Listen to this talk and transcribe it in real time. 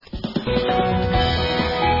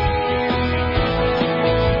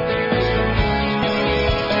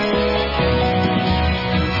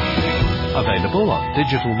available on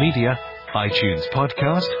digital media, iTunes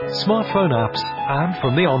podcast, smartphone apps, and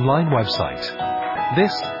from the online website.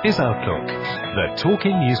 This is Outlook, the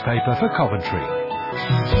talking newspaper for Coventry.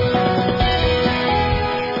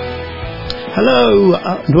 Hello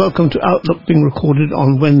and welcome to Outlook, being recorded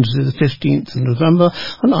on Wednesday the 15th of November,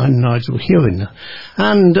 and I'm Nigel Hewen.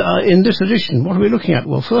 And in this edition, what are we looking at?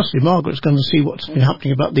 Well, firstly, Margaret's going to see what's been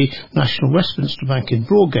happening about the National Westminster Bank in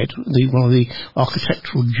Broadgate, one of the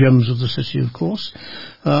architectural gems of the city, of course.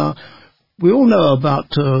 We all know about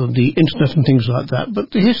the internet and things like that,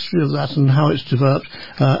 but the history of that and how it's developed,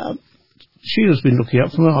 Sheila's been looking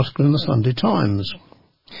up from an article in the Sunday Times.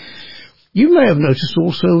 You may have noticed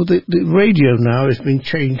also that the radio now is being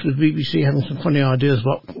changed, with BBC having some funny ideas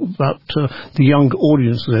about the young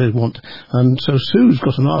audience they want. And so Sue's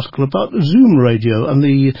got an article about Zoom radio and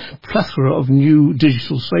the plethora of new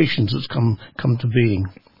digital stations that's come to being.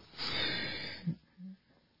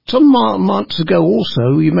 Some months ago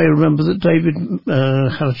also, you may remember that David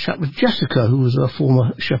had a chat with Jessica, who was a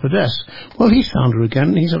former shepherdess. Well, he's found her again,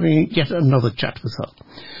 and he's having yet another chat with her.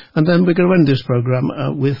 And then we're going to end this programme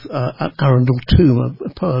with Arundel Tomb,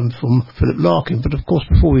 a poem from Philip Larkin. But of course,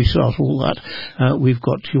 before we start all that, we've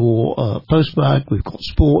got your postbag, we've got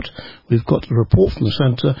sport, we've got a report from the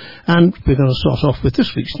centre, and we're going to start off with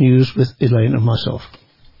this week's news with Elaine and myself.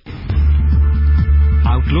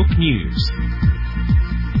 Outlook News.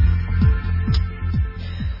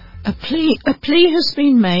 A plea has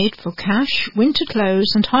been made for cash, winter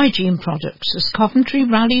clothes and hygiene products as Coventry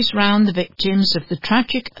rallies round the victims of the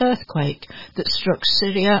tragic earthquake that struck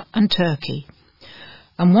Syria and Turkey.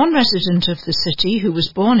 And one resident of the city, who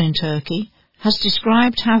was born in Turkey, has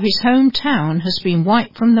described how his hometown has been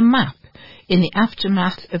wiped from the map in the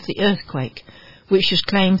aftermath of the earthquake, which has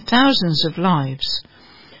claimed thousands of lives.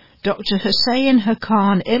 Dr. Hussein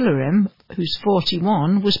Hakan Ilerim, who's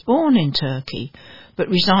 41, was born in Turkey, but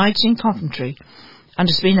resides in Coventry and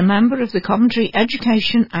has been a member of the Coventry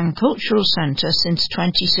Education and Cultural Centre since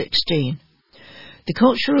 2016. The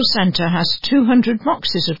Cultural Centre has 200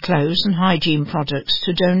 boxes of clothes and hygiene products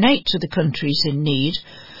to donate to the countries in need,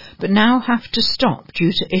 but now have to stop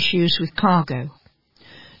due to issues with cargo.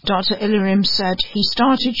 Dr. Ilerim said he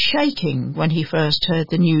started shaking when he first heard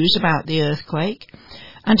the news about the earthquake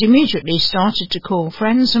and immediately started to call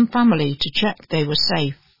friends and family to check they were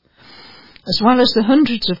safe. As well as the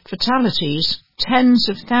hundreds of fatalities, tens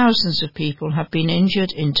of thousands of people have been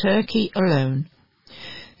injured in Turkey alone.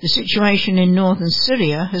 The situation in northern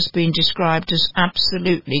Syria has been described as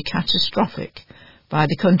absolutely catastrophic by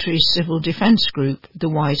the country's civil defence group, the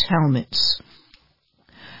White Helmets.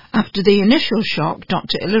 After the initial shock,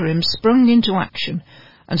 Dr. Ilerim sprung into action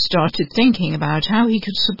and started thinking about how he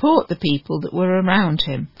could support the people that were around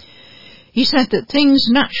him. He said that things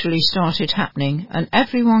naturally started happening and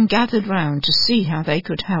everyone gathered round to see how they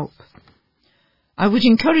could help. I would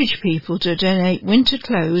encourage people to donate winter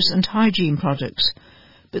clothes and hygiene products,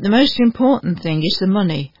 but the most important thing is the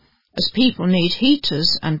money, as people need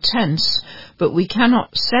heaters and tents, but we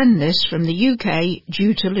cannot send this from the UK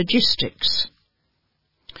due to logistics.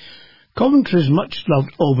 Coventry's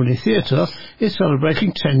much-loved Albany Theatre is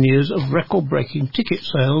celebrating 10 years of record-breaking ticket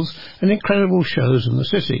sales and incredible shows in the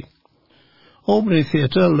city. Albany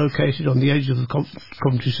Theatre, located on the edge of the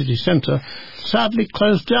Coventry City Centre, sadly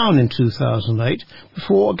closed down in 2008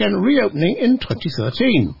 before again reopening in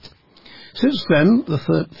 2013. Since then,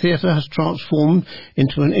 the theatre has transformed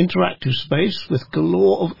into an interactive space with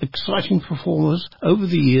galore of exciting performers over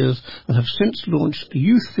the years and have since launched a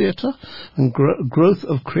youth theatre and growth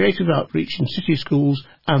of creative outreach in city schools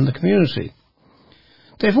and the community.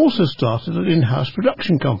 They've also started an in-house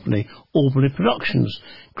production company, Albany Productions,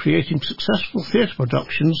 creating successful theatre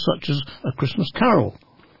productions such as A Christmas Carol.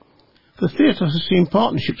 The theatre has seen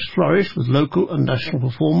partnerships flourish with local and national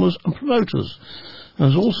performers and promoters,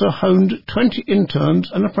 and has also honed 20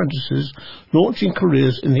 interns and apprentices launching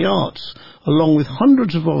careers in the arts, along with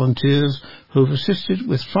hundreds of volunteers who have assisted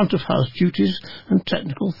with front-of-house duties and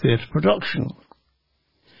technical theatre production.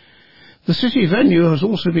 The city venue has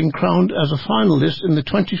also been crowned as a finalist in the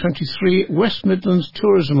 2023 West Midlands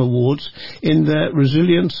Tourism Awards in their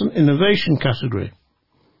Resilience and Innovation category.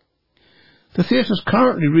 The theatre's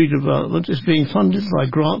current redevelopment is being funded by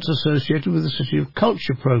grants associated with the City of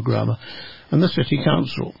Culture programme and the City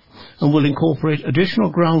Council, and will incorporate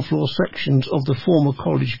additional ground floor sections of the former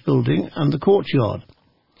college building and the courtyard.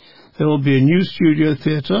 There will be a new studio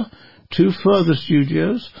theatre, 2 further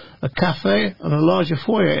studios, a cafe and a larger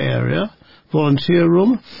foyer area, volunteer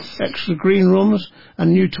room, extra green rooms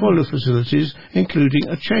and new toilet facilities, including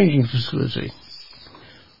a changing facility.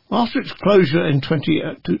 After its closure in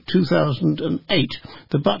 2008,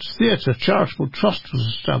 the Butts Theatre Charitable Trust was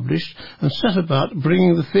established and set about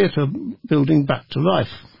bringing the theatre building back to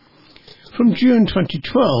life. From June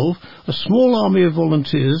 2012, a small army of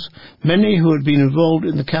volunteers, many who had been involved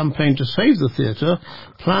in the campaign to save the theatre,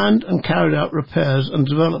 planned and carried out repairs and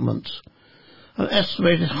developments. An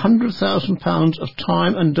estimated £100,000 of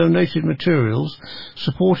time and donated materials,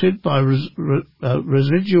 supported by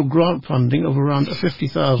residual grant funding of around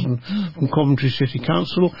 £50,000 from Coventry City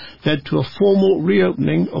Council, led to a formal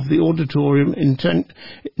reopening of the auditorium 10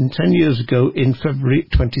 years ago in February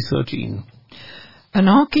 2013. An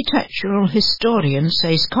architectural historian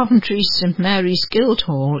says Coventry's St Mary's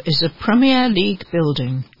Guildhall is a Premier League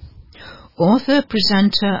building. Author,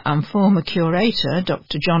 presenter and former curator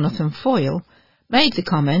Dr Jonathan Foyle made the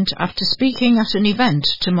comment after speaking at an event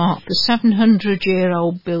to mark the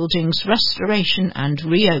 700-year-old building's restoration and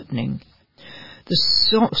reopening.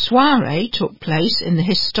 The soiree took place in the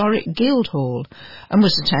historic Guildhall and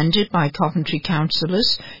was attended by Coventry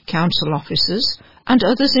councillors, council officers and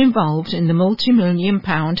others involved in the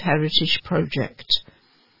multi-million-pound heritage project.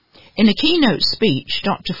 In a keynote speech,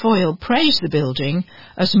 Dr Foyle praised the building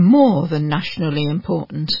as more than nationally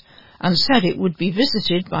important and said it would be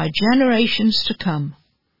visited by generations to come.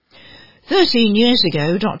 13 years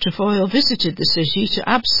ago, Dr Foyle visited the city to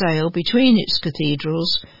abseil between its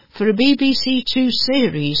cathedrals for a BBC Two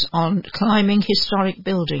series on climbing historic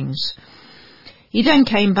buildings. He then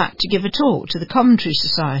came back to give a talk to the Coventry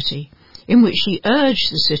Society, in which he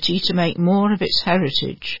urged the city to make more of its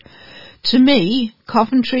heritage. To me,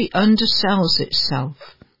 Coventry undersells itself.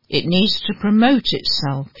 It needs to promote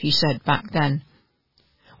itself, he said back then.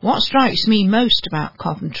 What strikes me most about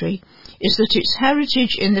Coventry is that its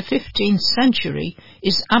heritage in the 15th century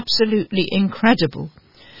is absolutely incredible.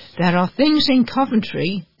 There are things in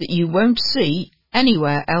Coventry that you won't see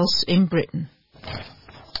anywhere else in Britain.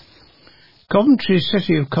 Coventry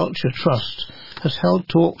City of Culture Trust has held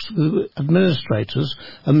talks with administrators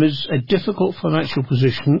amidst a difficult financial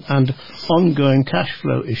position and ongoing cash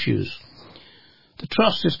flow issues. The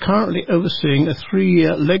Trust is currently overseeing a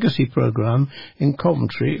 3-year legacy programme in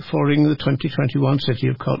Coventry following the 2021 City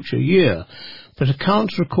of Culture year, but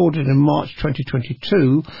accounts recorded in March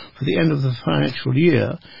 2022 for the end of the financial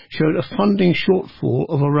year showed a funding shortfall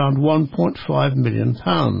of around £1.5 million.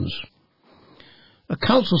 A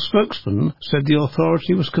council spokesman said the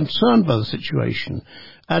authority was concerned by the situation,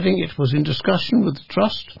 adding it was in discussion with the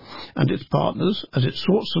Trust and its partners as it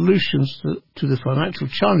sought solutions to the financial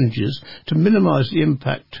challenges to minimise the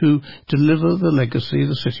impact to deliver the legacy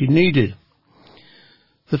the city needed.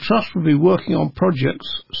 The Trust will be working on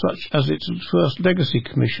projects such as its first legacy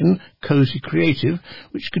commission, Cosy Creative,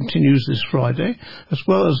 which continues this Friday, as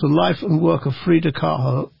well as the life and work of Frida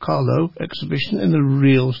Kahlo exhibition in the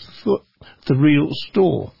Real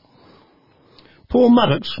Store. Paul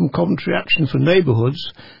Maddox from Coventry Action for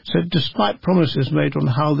Neighbourhoods said despite promises made on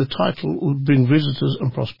how the title would bring visitors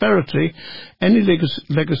and prosperity, any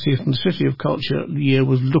legacy from the City of Culture year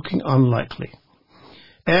was looking unlikely.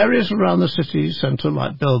 Areas around the city centre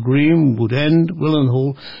like Bell Green, Wood End,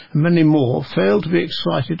 Willenhall and many more failed to be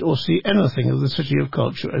excited or see anything of the City of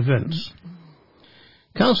Culture events.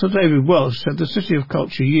 Councillor David Welsh said the City of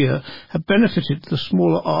Culture year had benefited the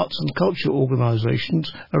smaller arts and culture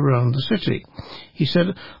organisations around the city. He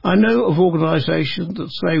said, I know of organisations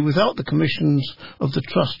that say without the commissions of the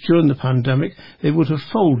Trust during the pandemic they would have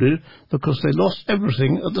folded because they lost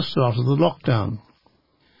everything at the start of the lockdown.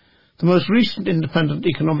 The most recent independent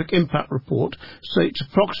economic impact report states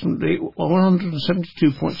approximately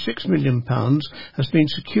 £172.6 million has been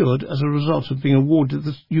secured as a result of being awarded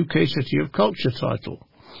the UK City of Culture title.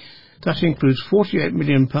 That includes £48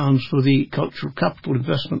 million for the Cultural Capital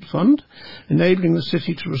Investment Fund, enabling the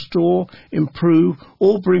city to restore, improve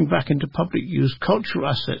or bring back into public use cultural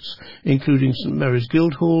assets, including St Mary's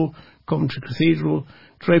Guildhall, Coventry Cathedral,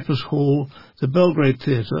 Drapers Hall, the Belgrade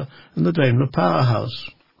Theatre and the Daimler Powerhouse.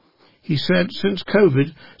 He said since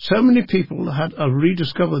COVID, so many people had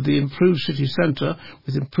rediscovered the improved city centre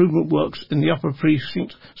with improvement works in the Upper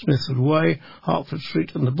Precinct, Smithford Way, Hertford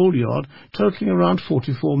Street and the Bullyard, totalling around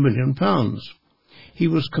 £44 million. He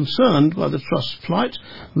was concerned by the Trust's plight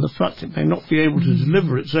and the fact it may not be able to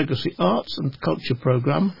deliver its legacy arts and culture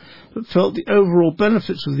programme, but felt the overall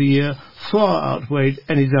benefits of the year far outweighed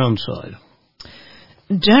any downside.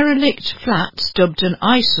 Derelict flats dubbed an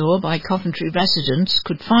eyesore by Coventry residents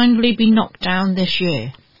could finally be knocked down this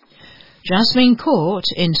year. Jasmine Court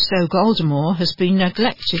in Stoke Aldermore has been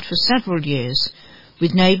neglected for several years,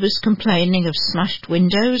 with neighbours complaining of smashed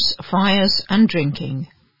windows, fires and drinking.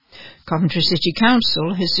 Coventry City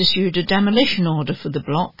Council has issued a demolition order for the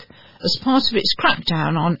block as part of its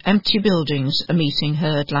crackdown on empty buildings, a meeting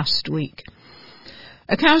heard last week.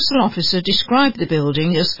 A council officer described the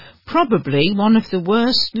building as probably one of the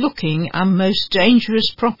worst looking and most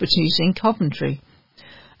dangerous properties in Coventry,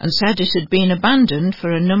 and said it had been abandoned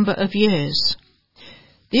for a number of years.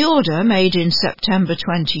 The order, made in September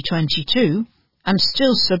 2022 and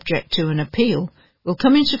still subject to an appeal, will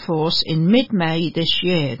come into force in mid-May this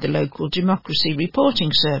year, the Local Democracy Reporting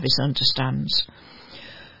Service understands.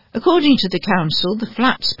 According to the council, the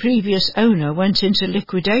flat's previous owner went into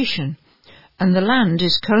liquidation, and the land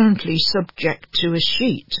is currently subject to a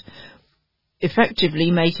sheet,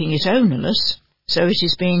 effectively making it ownerless, so it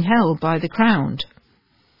is being held by the Crown.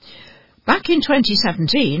 Back in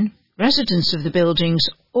 2017, residents of the building's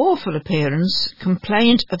awful appearance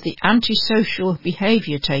complained of the antisocial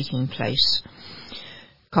behaviour taking place.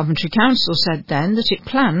 Coventry Council said then that it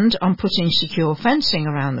planned on putting secure fencing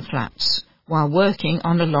around the flats while working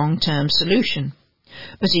on a long-term solution.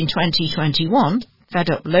 But in 2021,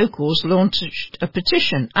 fed-up locals launched a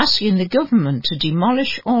petition asking the government to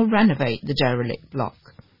demolish or renovate the derelict block.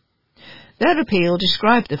 Their appeal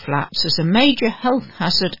described the flats as a major health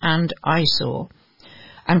hazard and eyesore,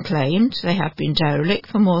 and claimed they had been derelict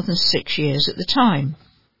for more than 6 years at the time.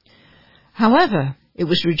 However, it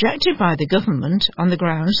was rejected by the government on the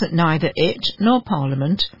grounds that neither it nor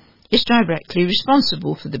Parliament is directly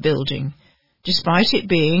responsible for the building, despite it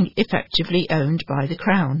being effectively owned by the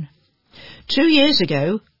Crown. 2 years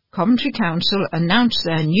ago, Coventry Council announced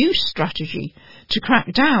their new strategy to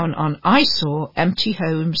crack down on eyesore empty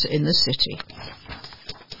homes in the city.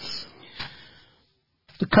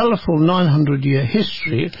 The colourful 900-year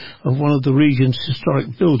history of one of the region's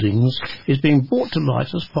historic buildings is being brought to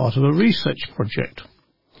light as part of a research project.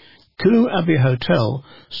 Combe Abbey Hotel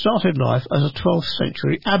started life as a 12th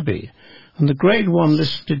century abbey, and the Grade 1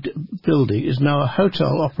 listed building is now a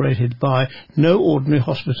hotel operated by No Ordinary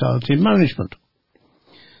Hospitality Management.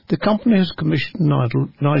 The company has commissioned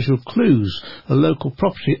Nigel Clues, a local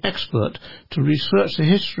property expert, to research the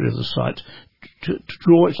history of the site to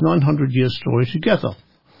draw its 900-year story together.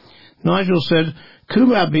 Nigel said,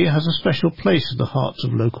 "Combe Abbey has a special place in the hearts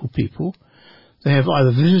of local people. They have either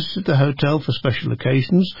visited the hotel for special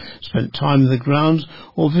occasions, spent time in the grounds,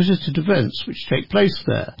 or visited events which take place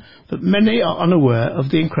there, but many are unaware of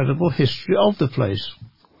the incredible history of the place.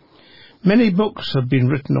 Many books have been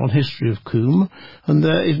written on history of Combe, and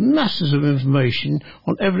there is masses of information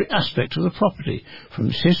on every aspect of the property, from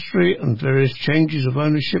its history and various changes of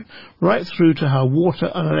ownership right through to how water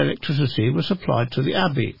and electricity were supplied to the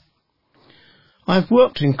abbey. I have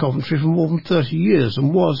worked in Coventry for more than 30 years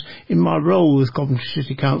and was, in my role with Coventry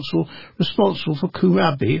City Council, responsible for Combe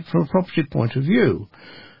Abbey from a property point of view.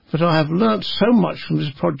 But I have learnt so much from this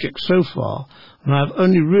project so far, and I have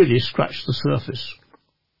only really scratched the surface."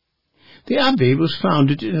 The abbey was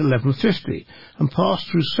founded in 1150 and passed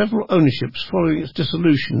through several ownerships following its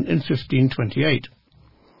dissolution in 1528.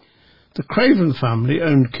 The Craven family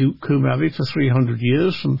owned Combe Abbey for 300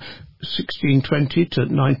 years, from 1620 to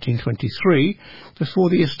 1923, before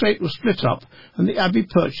the estate was split up and the abbey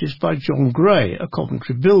purchased by John Gray, a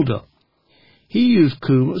Coventry builder. He used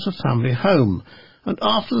Combe as a family home, and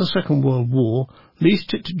after the Second World War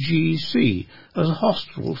leased it to GEC as a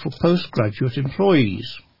hospital for postgraduate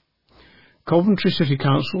employees. Coventry City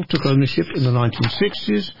Council took ownership in the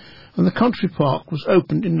 1960s, and the country park was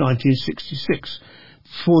opened in 1966,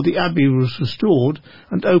 before the abbey was restored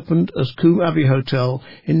and opened as Combe Abbey Hotel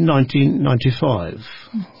in 1995.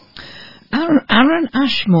 Aaron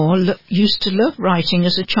Ashmore used to love writing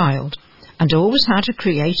as a child and always had a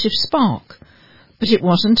creative spark, but it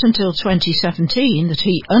wasn't until 2017 that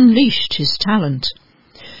he unleashed his talent.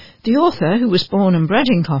 The author, who was born and bred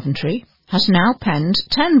in Coventry, has now penned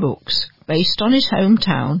 10 books based on his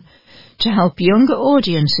hometown to help younger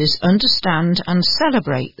audiences understand and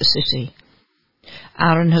celebrate the city.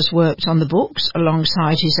 Aaron has worked on the books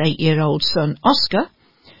alongside his 8-year-old son Oscar,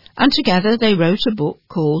 and together they wrote a book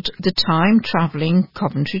called The Time-Travelling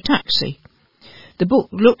Coventry Taxi. The book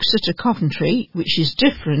looks at a Coventry which is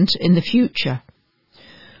different in the future.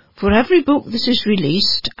 For every book that is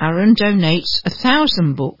released, Aaron donates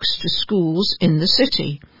 1,000 books to schools in the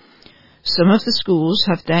city. Some of the schools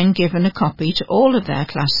have then given a copy to all of their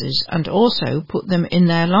classes and also put them in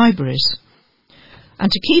their libraries.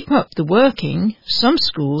 And to keep up the working, some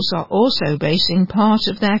schools are also basing part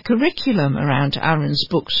of their curriculum around Aaron's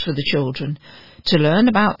books for the children to learn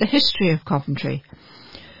about the history of Coventry.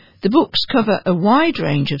 The books cover a wide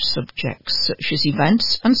range of subjects such as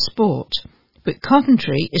events and sport, but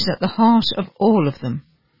Coventry is at the heart of all of them.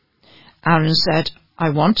 Aaron said, I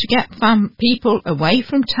want to get people away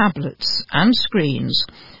from tablets and screens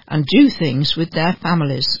and do things with their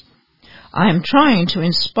families. I am trying to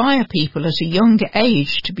inspire people at a younger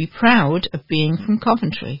age to be proud of being from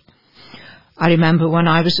Coventry. I remember when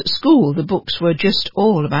I was at school, the books were just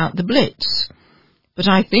all about the Blitz. But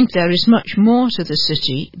I think there is much more to the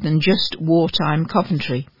city than just wartime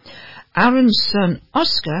Coventry. Aaron's son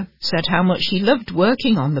Oscar said how much he loved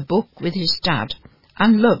working on the book with his dad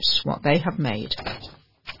and loves what they have made.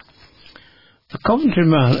 A Coventry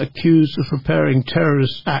man accused of preparing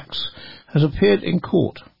terrorist acts has appeared in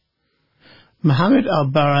court. Mohammed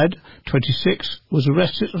Al-Barad, 26, was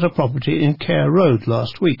arrested at a property in Care Road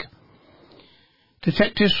last week.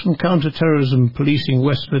 Detectives from Counter-Terrorism Policing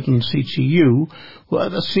West Midlands CTU were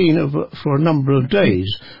at the scene for a number of days,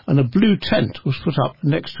 and a blue tent was put up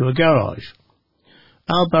next to a garage.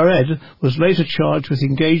 Al-Bared was later charged with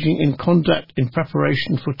engaging in conduct in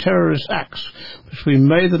preparation for terrorist acts between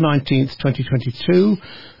May the 19th, 2022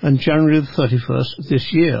 and January the 31st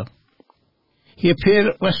this year. He appeared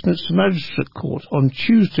at Westminster Magistrate Court on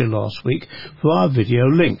Tuesday last week via video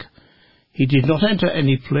link. He did not enter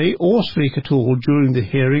any plea or speak at all during the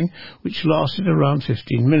hearing, which lasted around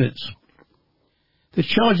 15 minutes. The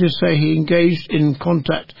charges say he engaged in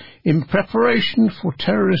conduct in preparation for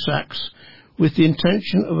terrorist acts with the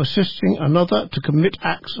intention of assisting another to commit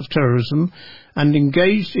acts of terrorism, and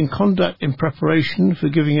engaged in conduct in preparation for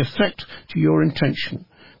giving effect to your intention,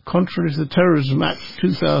 contrary to the Terrorism Act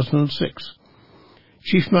 2006.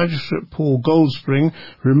 Chief Magistrate Paul Goldspring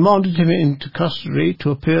remanded him into custody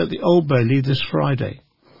to appear at the Old Bailey this Friday.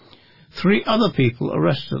 3 other people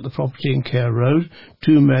arrested at the property in Care Road,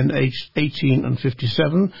 2 men aged 18 and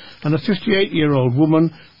 57, and a 58-year-old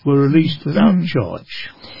woman, were released without charge.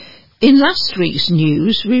 In last week's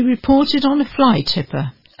news, we reported on a fly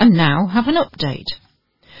tipper, and now have an update.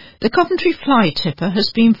 The Coventry fly tipper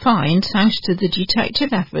has been fined thanks to the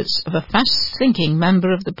detective efforts of a fast-thinking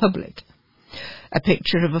member of the public. A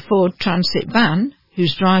picture of a Ford Transit van,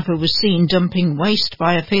 whose driver was seen dumping waste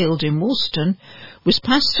by a field in Woolston, was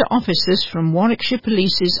passed to officers from Warwickshire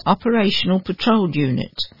Police's Operational Patrol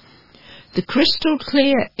Unit. The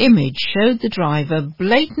crystal-clear image showed the driver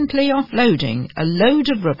blatantly offloading a load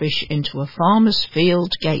of rubbish into a farmer's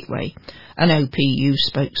field gateway, an OPU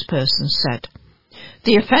spokesperson said.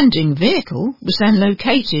 The offending vehicle was then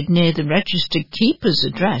located near the registered keeper's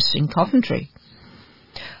address in Coventry.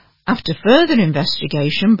 After further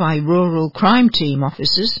investigation by Rural Crime Team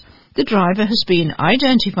officers, the driver has been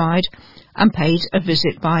identified and paid a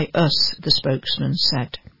visit by us, the spokesman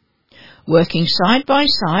said. Working side by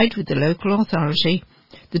side with the local authority,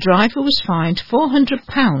 the driver was fined £400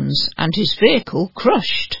 and his vehicle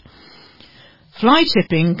crushed. Fly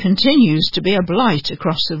tipping continues to be a blight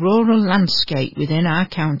across the rural landscape within our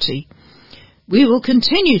county. We will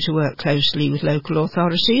continue to work closely with local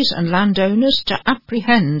authorities and landowners to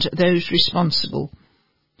apprehend those responsible.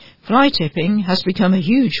 Fly tipping has become a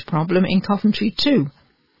huge problem in Coventry too.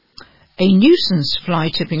 A nuisance fly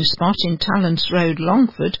tipping spot in Talents Road,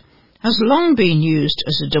 Longford, has long been used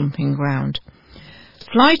as a dumping ground.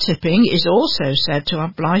 Fly tipping is also said to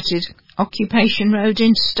have blighted Occupation Road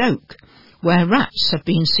in Stoke, where rats have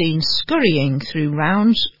been seen scurrying through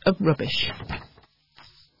rounds of rubbish.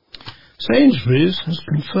 Sainsbury's has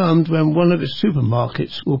confirmed when one of its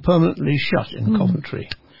supermarkets will permanently shut in Coventry.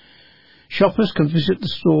 Shoppers can visit the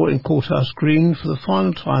store in Courthouse Green for the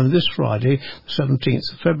final time this Friday, the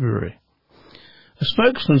 17th of February. A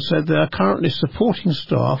spokesman said they are currently supporting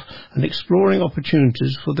staff and exploring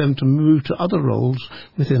opportunities for them to move to other roles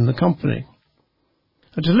within the company.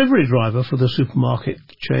 A delivery driver for the supermarket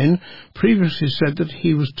chain previously said that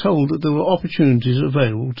he was told that there were opportunities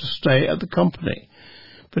available to stay at the company,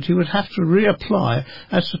 but he would have to reapply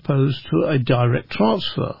as opposed to a direct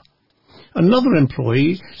transfer. Another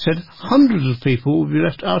employee said hundreds of people would be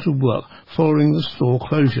left out of work following the store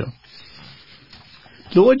closure.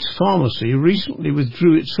 Lloyd's Pharmacy recently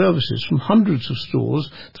withdrew its services from hundreds of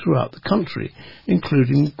stores throughout the country,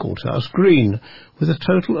 including Courthouse Green, with a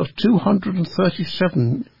total of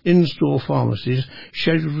 237 in-store pharmacies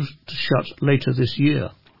scheduled to shut later this year.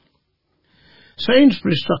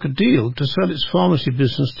 Sainsbury's struck a deal to sell its pharmacy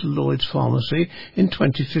business to Lloyd's Pharmacy in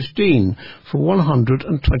 2015 for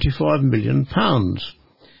 £125 million.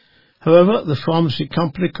 However, the pharmacy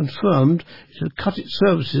company confirmed it had cut its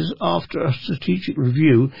services after a strategic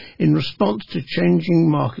review in response to changing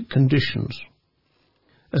market conditions.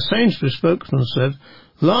 A Sainsbury's spokesman said,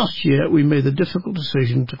 "Last year we made the difficult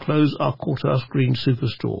decision to close our Courthouse Green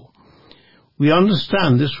superstore. We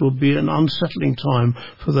understand this will be an unsettling time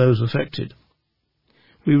for those affected.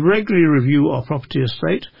 We regularly review our property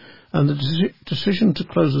estate and the decision to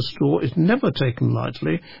close a store is never taken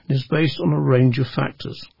lightly and is based on a range of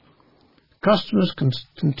factors. Customers can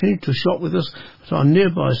continue to shop with us at our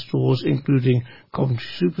nearby stores, including Coventry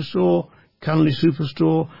Superstore, Canley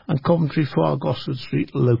Superstore, and Coventry Far Gosford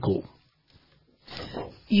Street Local.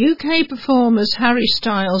 UK performers Harry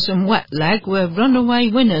Styles and Wet Leg were runaway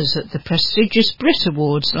winners at the prestigious Brit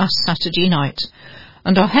Awards last Saturday night,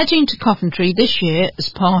 and are heading to Coventry this year as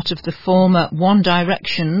part of the former One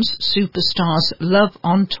Direction's Superstars Love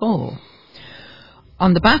on Tour.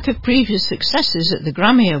 On the back of previous successes at the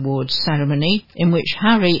Grammy Awards ceremony, in which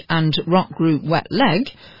Harry and rock group Wet Leg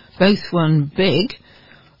both won big,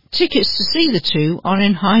 tickets to see the two are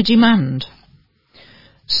in high demand.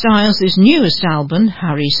 Styles' newest album,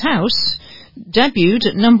 Harry's House, debuted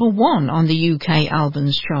at number 1 on the UK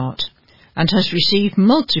Albums Chart and has received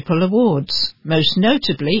multiple awards, most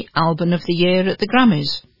notably Album of the Year at the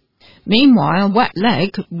Grammys. Meanwhile, Wet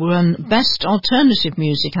Leg won Best Alternative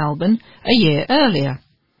Music Album a year earlier.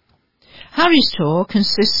 Harry's tour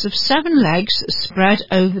consists of 7 legs spread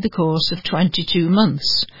over the course of 22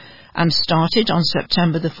 months and started on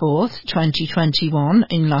September the 4th, 2021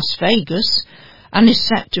 in Las Vegas, and is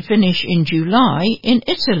set to finish in July in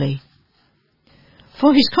Italy.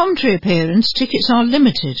 For his Coventry appearance, tickets are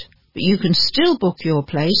limited, but you can still book your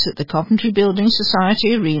place at the Coventry Building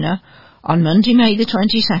Society Arena on Monday, May the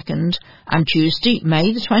 22nd and Tuesday,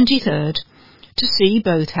 May the 23rd, to see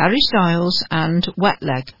both Harry Styles and Wet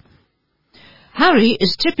Leg. Harry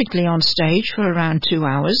is typically on stage for around 2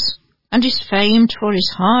 hours and is famed for his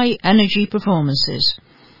high-energy performances.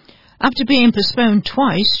 After being postponed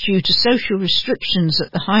twice due to social restrictions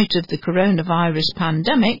at the height of the coronavirus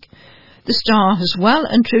pandemic, the star has well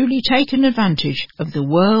and truly taken advantage of the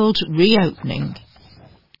world reopening.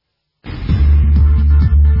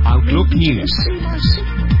 Outlook News.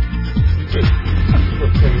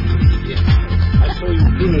 I saw you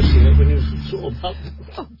grimacing it when you sort of up.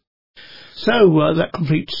 So that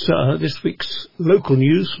completes this week's local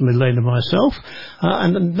news from Elaine and myself.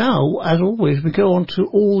 And now, as always, we go on to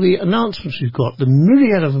all the announcements we've got. The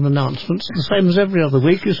myriad of announcements, the same as every other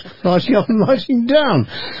week, is writing up and writing down.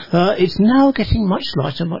 It's now getting much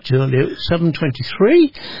lighter, much earlier. It's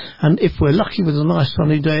 7:23, and if we're lucky with a nice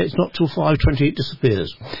sunny day, it's not till 5:20 it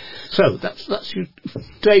disappears. So that's your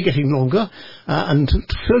day getting longer, and to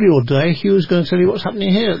fill your day, Hugh is going to tell you what's happening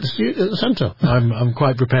here at the centre. I'm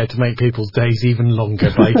quite prepared to make people's days even longer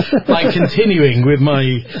by continuing with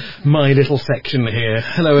my little section here.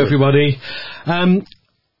 Hello, everybody.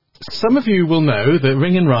 Some of you will know that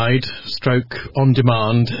Ring and Ride stroke on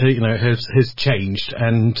demand, has changed,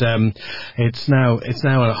 and it's now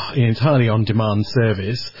an entirely on demand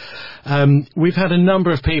service. We've had a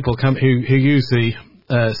number of people come who use the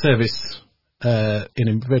service, in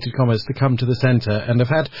inverted commas, to come to the centre, and have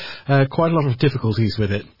had quite a lot of difficulties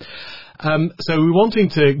with it. So we're wanting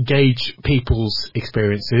to gauge people's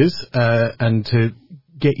experiences and to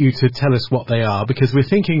get you to tell us what they are, because we're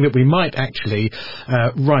thinking that we might actually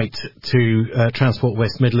write to Transport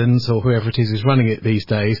West Midlands or whoever it is who's running it these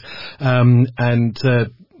days, and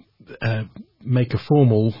make a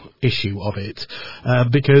formal issue of it,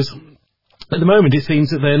 because at the moment it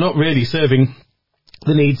seems that they're not really serving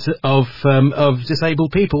the needs of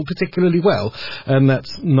disabled people particularly well, and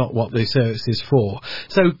that's not what the service is for.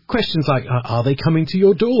 So questions like, are they coming to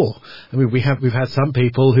your door? I mean, we've had some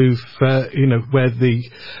people who've where the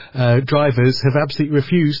drivers have absolutely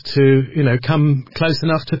refused to come close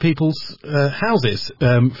enough to people's houses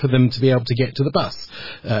for them to be able to get to the bus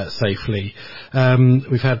safely.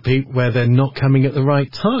 We've had people where they're not coming at the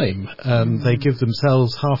right time. They give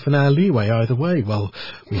themselves half an hour leeway either way. Well,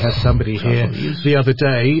 we had somebody here the other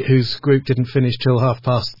day whose group didn't finish till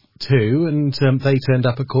 2:30, and they turned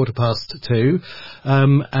up at 2:15,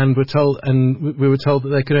 and we were told that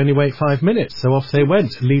they could only wait 5 minutes, so off they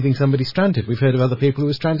went, leaving somebody stranded. We've heard of other people who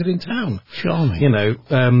were stranded in town. Charming.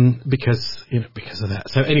 Because of that.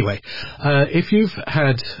 So anyway, if you've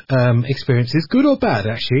had experiences, good or bad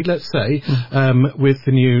actually, let's say, with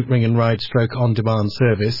the new Ring and Ride stroke on demand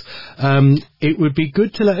service, it would be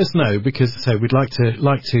good to let us know, because we'd like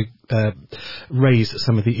to raise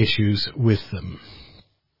some of the issues with them.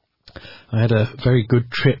 I had a very good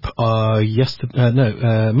trip Monday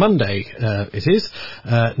to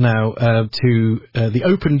the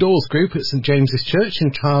Open Doors group at St James's Church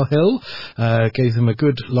in Charles Hill. Gave them a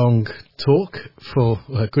good long talking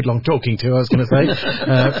to, I was going to say,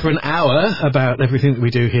 for an hour about everything that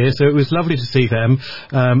we do here. So it was lovely to see them,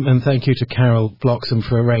 and thank you to Carol Bloxham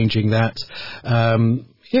for arranging that.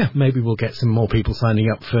 maybe we'll get some more people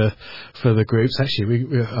signing up for the groups. Actually,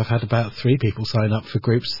 I've had about 3 people sign up for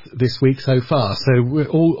groups this week so far, so we're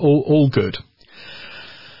all good.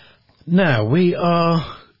 Now there's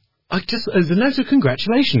a note of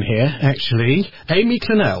congratulation here, actually. Amy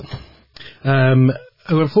Clennell,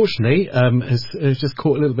 who unfortunately has just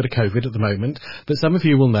caught a little bit of COVID at the moment, but some of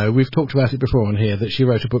you will know, we've talked about it before on here, that she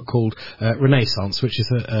wrote a book called Renaissance, which is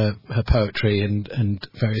her poetry and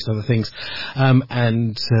various other things,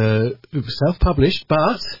 and it was self-published,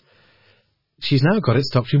 but she's now got it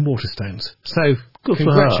stocked in Waterstones. So good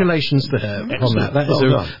congratulations to her on that.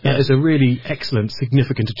 That is a really excellent,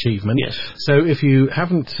 significant achievement. Yes. So if you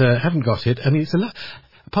haven't got it, I mean, it's a lot.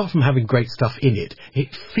 Apart from having great stuff in it,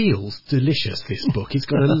 it feels delicious, this book. It's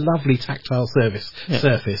got a lovely tactile surface.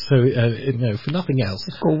 So, for nothing else.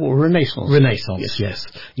 It's called Renaissance. Renaissance, yes.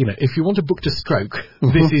 If you want a book to stroke,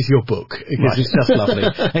 this is your book, because it's just lovely.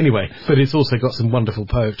 Anyway, but it's also got some wonderful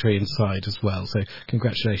poetry inside as well. So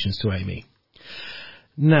congratulations to Amy.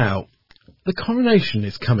 Now, the coronation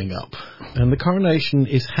is coming up, and the coronation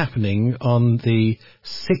is happening on the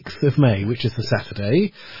 6th of May, which is the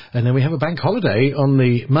Saturday, and then we have a bank holiday on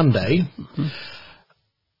the Monday. Mm-hmm.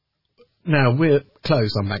 Now, we're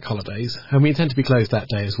closed on bank holidays, and we intend to be closed that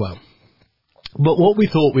day as well. But what we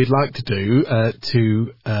thought we'd like to do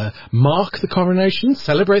to mark the coronation,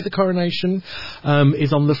 celebrate the coronation,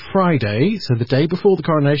 is on the Friday, so the day before the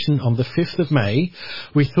coronation, on the 5th of May,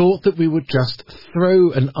 we thought that we would just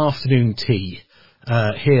throw an afternoon tea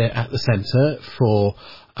here at the centre for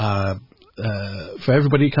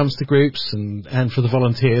everybody who comes to groups and for the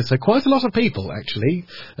volunteers. So quite a lot of people, actually,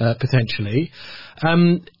 potentially.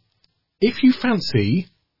 If you fancy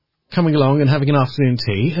coming along and having an afternoon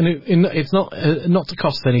tea, and it's not to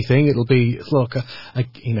cost anything. It's like a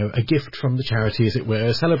gift from the charity, as it were,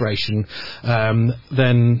 a celebration.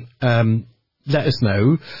 Then let us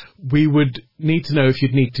know. We would need to know if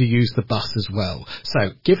you'd need to use the bus as well.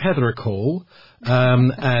 So give Heather a call.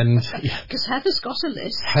 Because Heather's got a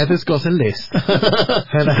list. Heather's got a list.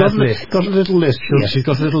 Heather has got a little list. She's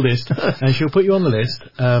got a little list, and she'll put you on the list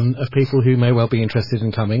of people who may well be interested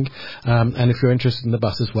in coming, and if you're interested in the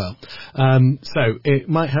bus as well. So it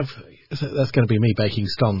might have. That's going to be me baking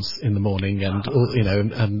scones in the morning, and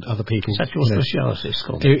and other people. That's your speciality,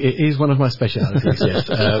 scones. It is one of my specialities, yes.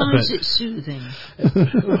 But it's soothing.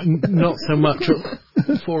 Not so much at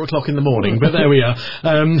 4 o'clock in the morning, but there we are.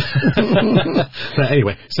 But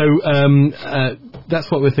anyway, so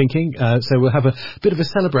that's what we're thinking. So we'll have a bit of a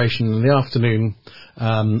celebration in the afternoon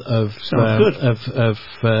of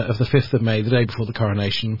the 5th of May, the day before the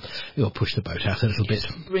coronation. You'll push the boat out a little bit.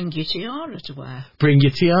 Bring your tiara to wear. Bring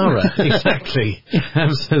your tiara. Exactly.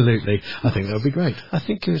 Absolutely. I think that would be great. I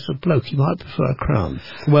think if it's a bloke, you might prefer a crown.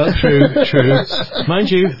 Well, true. Mind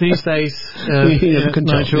you, these days,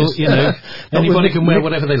 Nigel, anybody can wear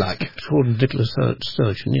whatever they like. It's called Nicholas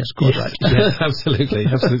Sturgeon, yes, quite right. Yes, absolutely.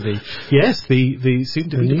 Yes, the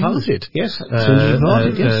soon-to-be departed. Yes, soon-to-be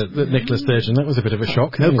departed, yes. Nicholas Sturgeon, that was a bit of a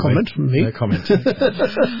shock. No comment from me. No comment.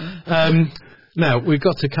 Now we've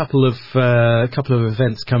got a couple of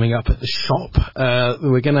events coming up at the shop.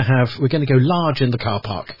 We're going to go large in the car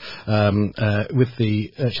park with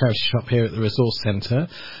the charity shop here at the resource centre,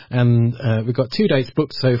 and we've got 2 dates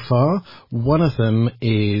booked so far. One of them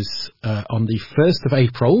is on the 1st of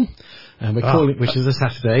April. And we're calling, which is a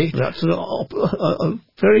Saturday. That's a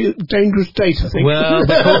very dangerous date, I think. Well,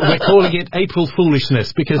 we're calling it April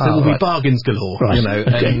Foolishness because there will be bargains galore,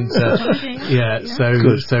 Okay. And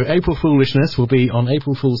so April Foolishness will be on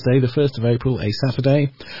April Fool's Day, the 1st of April, a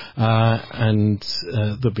Saturday, and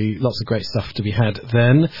there'll be lots of great stuff to be had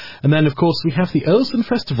then. And then, of course, we have the Earlston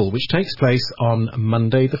Festival, which takes place on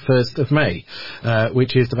Monday, the 1st of May,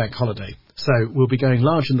 which is the bank holiday. So we'll be going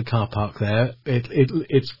large in the car park there.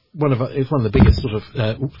 It's one of the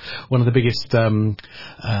biggest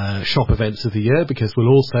shop events of the year, because we'll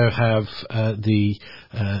also have a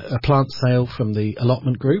plant sale from the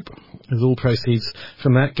allotment group, with all proceeds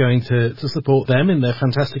from that going to support them in their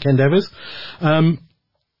fantastic endeavours.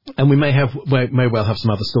 And we may well have some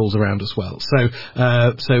other stalls around as well. So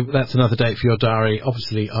that's another date for your diary.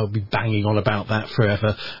 Obviously, I'll be banging on about that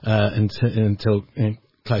forever until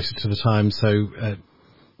closer to the time. So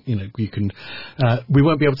you can. We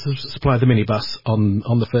won't be able to supply the minibus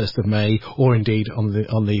on the 1st of May, or indeed on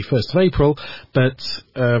the 1st of April. But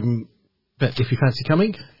if you fancy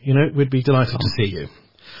coming, we'd be delighted to see you.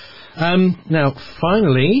 Now,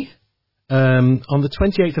 finally. On the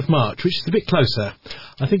 28th of March, which is a bit closer.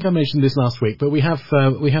 I think I mentioned this last week, but we have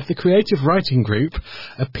the Creative Writing Group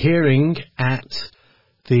appearing at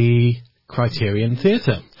the Criterion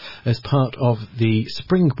Theatre. as part of the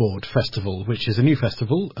Springboard Festival, which is a new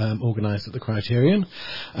festival organised at the Criterion,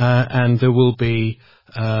 and there will be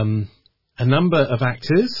a number of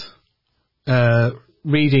actors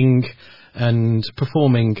reading and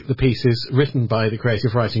performing the pieces written by the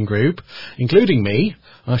Creative Writing Group, including me.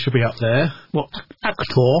 I shall be up there. What?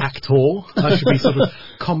 Actor? Actor. I shall be sort of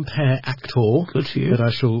compere actor. Good for you. But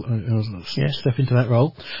I shall step into that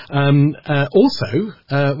role. Also,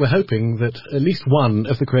 we're hoping that at least one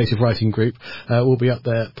of the Creative Writing Group will be up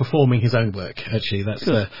there performing his own work. Actually, that's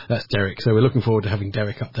Derek. So we're looking forward to having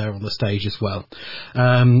Derek up there on the stage as well.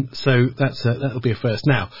 So that'll be a first.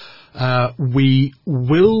 Now, we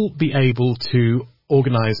will be able to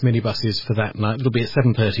organise minibuses for that night. It'll be at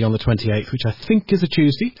 7:30 on the 28th, which I think is a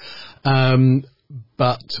Tuesday.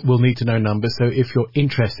 But we'll need to know numbers. So if you're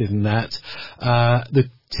interested in that, the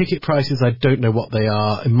ticket prices, I don't know what they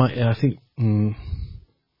are. I think.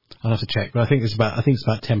 I'll have to check, but I think it's about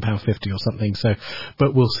 £10.50 or something. So,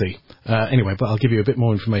 but we'll see. Anyway, but I'll give you a bit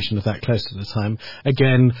more information of that close to the time.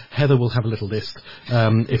 Again, Heather will have a little list.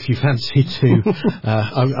 If you fancy to,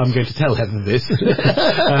 I'm going to tell Heather this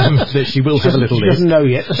that she will have a little list. She doesn't know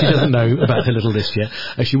yet. She doesn't know about her little list yet.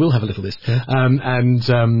 She will have a little list, so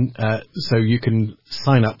you can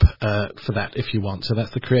sign up for that if you want. So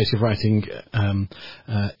that's the creative writing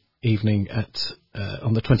evening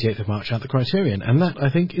on the 28th of March at the Criterion. And that,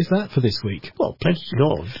 I think, is that for this week. Well, plenty to go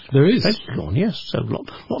on. There is. Plenty to go on, yes. So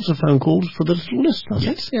lots of phone calls for the little list, I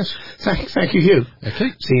think. Yes. Thank you, Hugh.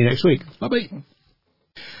 Okay. See you next week. Bye-bye.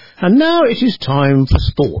 And now it is time for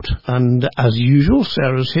sport. And as usual,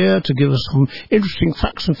 Sarah's here to give us some interesting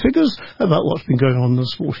facts and figures about what's been going on in the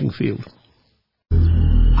sporting field.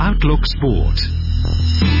 Outlook Sport.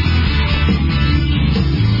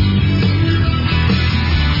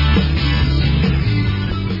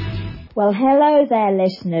 Well, hello there,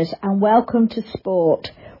 listeners, and welcome to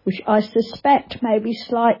Sport, which I suspect may be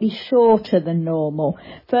slightly shorter than normal.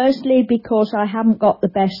 Firstly, because I haven't got the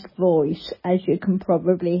best voice, as you can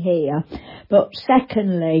probably hear. But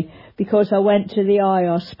secondly, because I went to the eye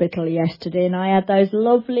hospital yesterday and I had those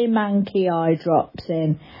lovely Mankey eye drops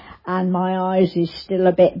in, and my eyes is still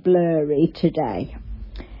a bit blurry today.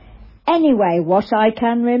 Anyway, what I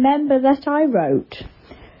can remember that I wrote.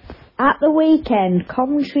 At the weekend,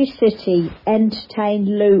 Coventry City entertained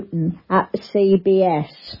Luton at the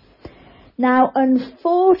CBS. Now,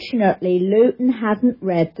 unfortunately, Luton hadn't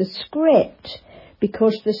read the script,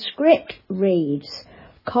 because the script reads,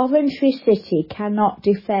 Coventry City cannot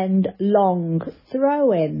defend long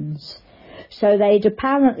throw-ins. So they'd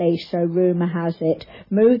apparently, so rumour has it,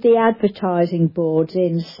 moved the advertising boards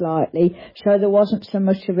in slightly, so there wasn't so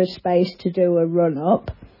much of a space to do a run-up.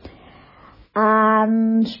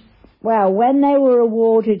 And well, when they were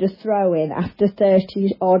awarded a throw-in after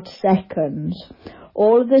 30-odd seconds,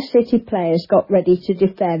 all of the City players got ready to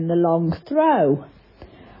defend the long throw.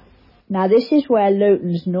 Now, this is where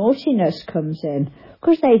Luton's naughtiness comes in,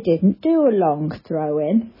 because they didn't do a long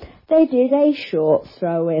throw-in. They did a short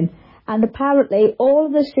throw-in, and apparently all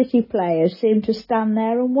of the City players seemed to stand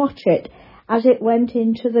there and watch it as it went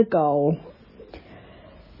into the goal.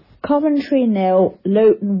 Coventry 0,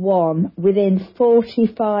 Luton 1 within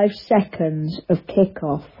 45 seconds of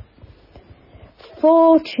kick-off.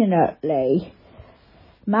 Fortunately,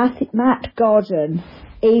 Matt Godden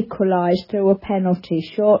equalised through a penalty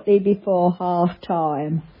shortly before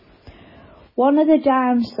half-time. One of the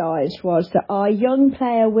downsides was that our young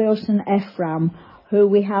player Wilson Ephraim, who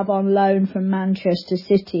we have on loan from Manchester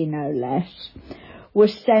City no less,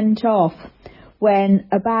 was sent off when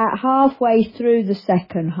about halfway through the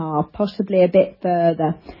second half, possibly a bit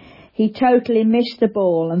further, he totally missed the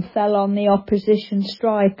ball and fell on the opposition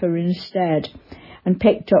striker instead and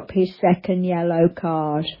picked up his second yellow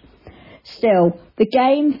card. Still, the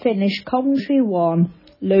game finished Coventry 1,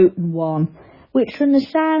 Luton 1, which from the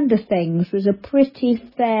sound of things was a pretty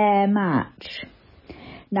fair match.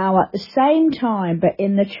 Now, at the same time, but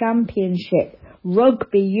in the Championship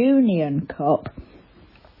Rugby Union Cup,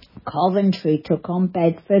 Coventry took on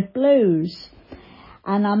Bedford Blues.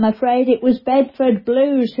 And I'm afraid it was Bedford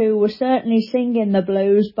Blues who were certainly singing the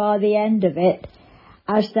blues by the end of it,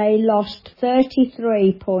 as they lost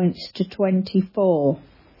 33 points to 24.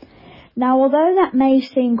 Now, although that may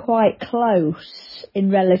seem quite close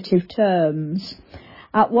in relative terms,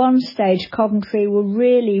 at one stage Coventry were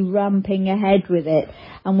really ramping ahead with it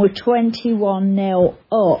and were 21-0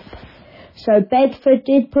 up. So Bedford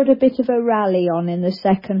did put a bit of a rally on in the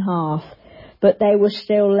second half, but they were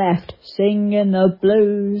still left singing the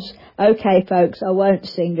blues. OK, folks, I won't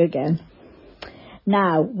sing again.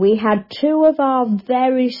 Now, we had two of our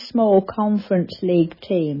very small Conference League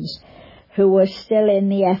teams who were still in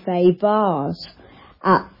the FA Vase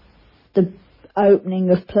at the opening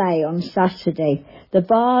of play on Saturday. The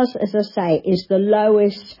Vase, as I say, is the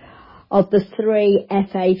lowest of the 3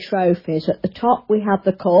 FA trophies. At the top we have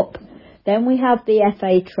the Cup, then we have the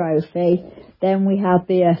FA Trophy, then we have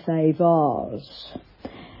the FA Vase.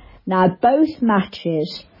 Now, both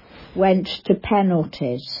matches went to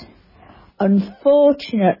penalties.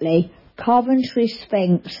 Unfortunately, Coventry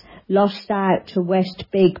Sphinx lost out to West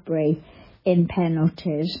Bigbury in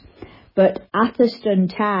penalties, but Atherstone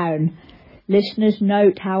Town, listeners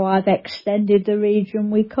note how I've extended the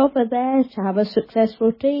region we cover there to have a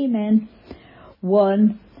successful team in,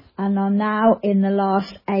 won and are now in the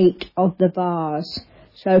last 8 of the Vase.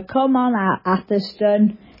 So come on out,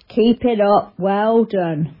 Atherstone, keep it up, well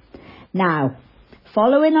done. Now,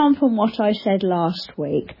 following on from what I said last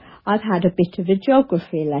week, I've had a bit of a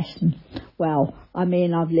geography lesson. Well, I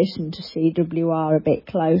mean, I've listened to CWR a bit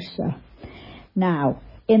closer. Now,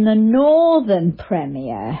 in the Northern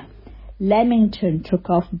Premier, Leamington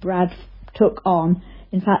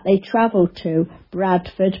they travelled to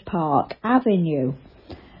Bradford Park Avenue.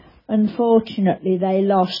 Unfortunately, they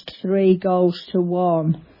lost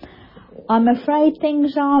 3-1. I'm afraid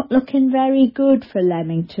things aren't looking very good for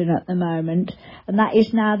Leamington at the moment, and that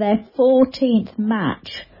is now their 14th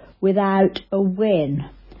match without a win.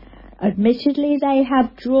 Admittedly, they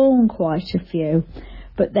have drawn quite a few,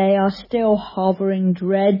 but they are still hovering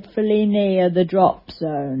dreadfully near the drop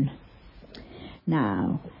zone.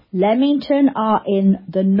 Now, Leamington are in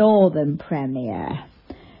the Northern Premier,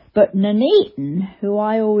 but Nuneaton, who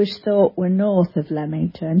I always thought were north of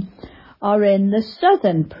Leamington, are in the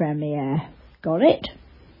Southern Premier. Got it?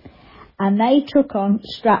 And they took on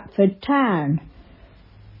Stratford Town,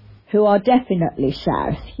 who are definitely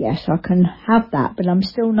south. Yes, I can have that, but I'm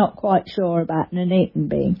still not quite sure about Nuneaton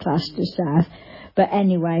being classed as south. But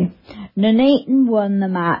anyway, Nuneaton won the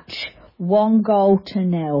match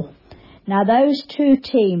 1-0. Now, those 2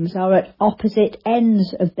 teams are at opposite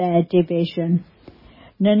ends of their division.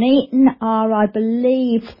 Nuneaton are, I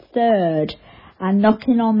believe, 3rd and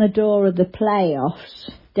knocking on the door of the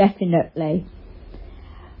playoffs, definitely.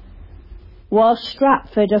 While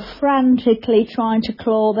Stratford are frantically trying to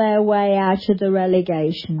claw their way out of the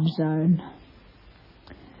relegation zone.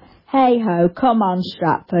 Hey-ho, come on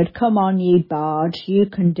Stratford, come on ye Bards, you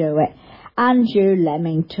can do it. And you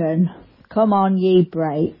Leamington, come on ye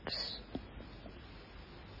Brakes.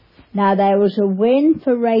 Now, there was a win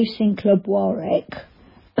for Racing Club Warwick.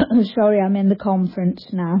 Sorry, I'm in the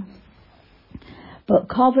conference now. But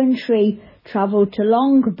Coventry travelled to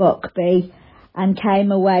Long Buckby and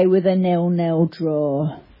came away with a 0-0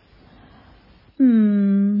 draw.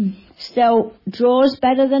 Still, draw's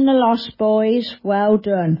better than a loss, boys. Well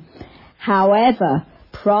done. However,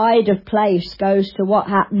 pride of place goes to what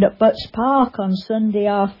happened at Butts Park on Sunday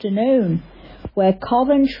afternoon, where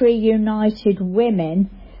Coventry United women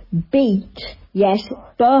beat, yes,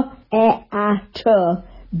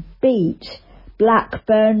 beat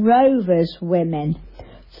Blackburn Rovers women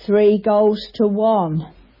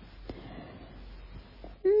 3-1.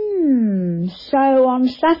 So on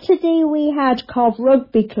Saturday we had Cov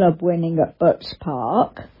Rugby Club winning at Butts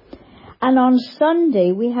Park, and on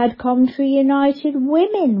Sunday we had Coventry United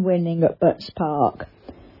women winning at Butts Park.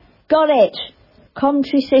 Got it!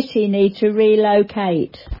 Coventry City need to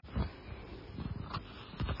relocate.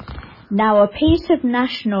 Now, a piece of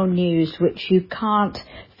national news which you can't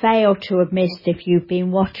fail to have missed if you've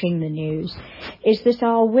been watching the news is that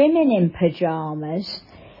our women in pyjamas,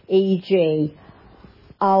 e.g.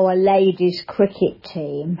 our ladies cricket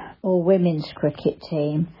team or women's cricket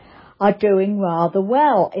team, are doing rather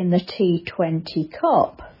well in the T20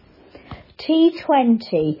 Cup.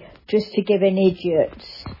 T20, just to give an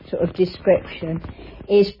idiot's sort of description,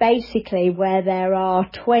 is basically where there are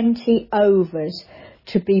 20 overs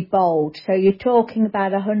to be bowled. So you're talking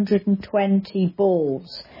about 120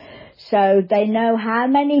 balls. So they know how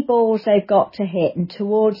many balls they've got to hit, and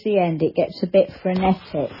towards the end it gets a bit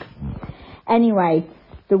frenetic. Anyway,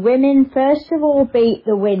 the women first of all beat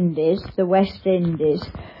the Windies, the West Indies,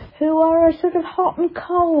 who are a sort of hot and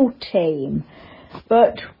cold team.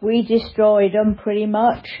 But we destroyed them pretty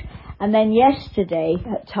much. And then yesterday,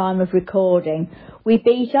 at time of recording, we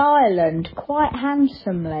beat Ireland quite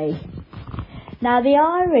handsomely. Now, the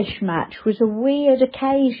Irish match was a weird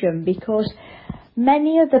occasion because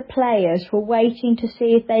many of the players were waiting to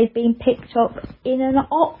see if they'd been picked up in an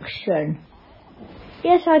auction.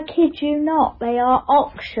 Yes, I kid you not, they are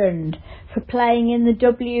auctioned for playing in the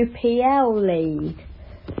WPL League.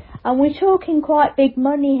 And we're talking quite big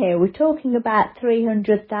money here. We're talking about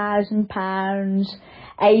 £300,000,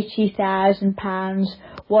 £80,000,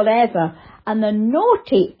 whatever. And the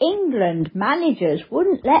naughty England managers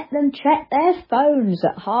wouldn't let them check their phones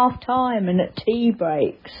at half-time and at tea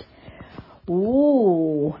breaks.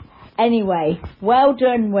 Ooh. Anyway, well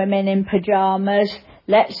done, women in pyjamas.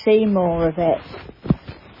 Let's see more of it.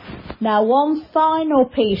 Now, one final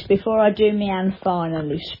piece before I do me and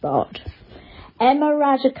finally spot. Emma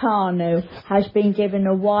Raducanu has been given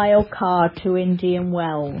a wild card to Indian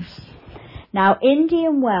Wells. Now,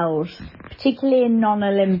 Indian Wells, particularly in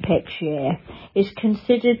non-Olympics year, is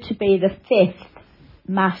considered to be the 5th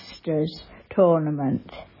Masters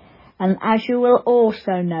tournament. And as you will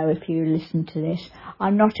also know if you listen to this,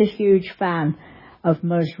 I'm not a huge fan of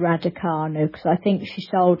Ms Raducanu because I think she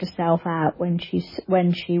sold herself out when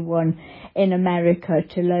she won in America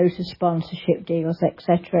to loads of sponsorship deals,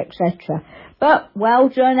 etc., etc. But well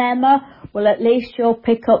done, Emma. Well, at least you'll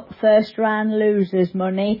pick up first round losers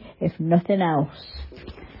money, if nothing else.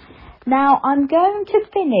 Now, I'm going to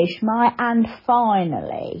finish my and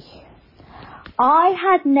finally. I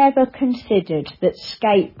had never considered that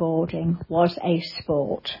skateboarding was a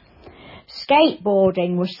sport.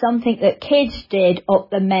 Skateboarding was something that kids did up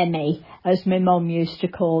the Memmy, as my mum used to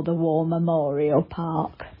call the War Memorial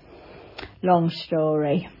Park. Long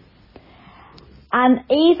story. And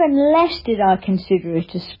even less did I consider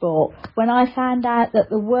it a sport when I found out that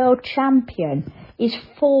the world champion is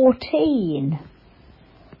 14.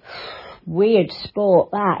 Weird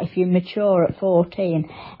sport that, if you mature at 14.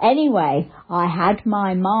 Anyway, I had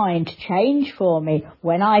my mind change for me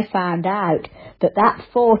when I found out that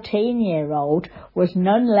 14-year-old was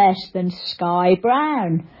none less than Sky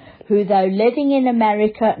Brown, who, though living in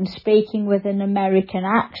America and speaking with an American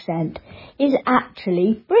accent, is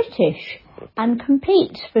actually British and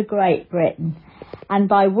competes for Great Britain. And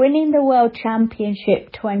by winning the World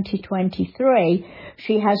Championship 2023,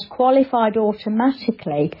 she has qualified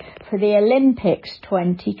automatically for the Olympics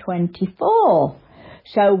 2024.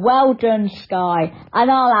 So well done, Sky. And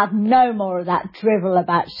I'll have no more of that drivel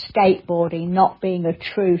about skateboarding not being a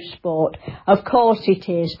true sport. Of course it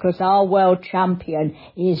is, because our world champion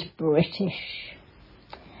is British.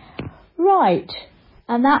 Right.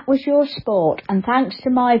 And that was your sport. And thanks to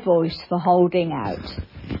my voice for holding out.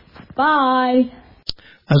 Bye.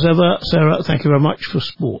 As ever, Sarah, thank you very much for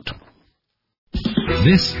sport.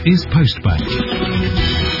 This is Postbank.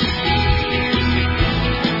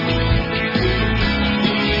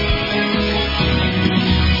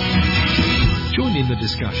 Join in the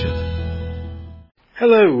discussion.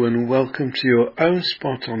 Hello and welcome to your own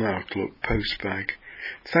spot on Outlook Postbag.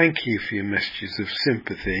 Thank you for your messages of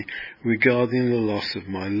sympathy regarding the loss of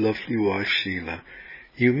my lovely wife Sheila.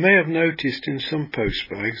 You may have noticed in some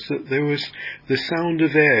postbags that there was the sound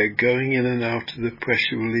of air going in and out of the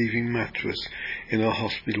pressure relieving mattress in a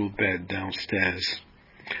hospital bed downstairs.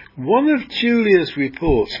 One of Julia's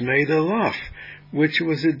reports made her laugh, which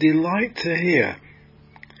was a delight to hear.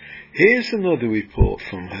 Here's another report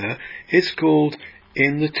from her. It's called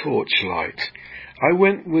In the Torchlight. I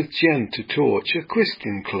went with Jen to torch a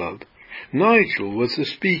Christian club. Nigel was the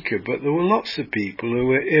speaker, but there were lots of people who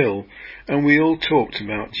were ill, and we all talked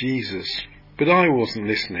about Jesus. But I wasn't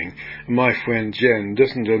listening, and my friend Jen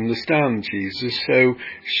doesn't understand Jesus, so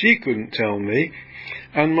she couldn't tell me.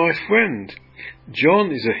 And my friend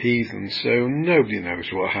John is a heathen, so nobody knows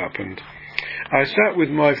what happened. I sat with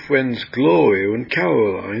my friends Gloria and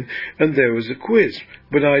Caroline, and there was a quiz,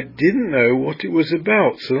 but I didn't know what it was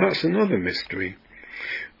about, so that's another mystery.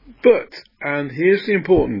 But, and here's the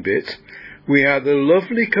important bit, we had a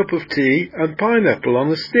lovely cup of tea and pineapple on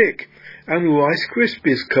a stick, and Rice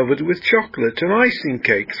Krispies covered with chocolate and icing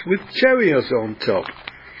cakes with cherries on top.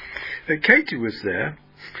 Katie was there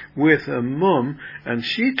with her mum, and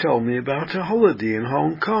she told me about a holiday in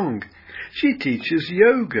Hong Kong. She teaches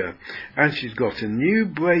yoga, and she's got a new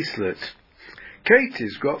bracelet.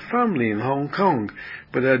 Katie's got family in Hong Kong,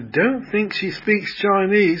 but I don't think she speaks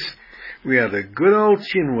Chinese. We had a good old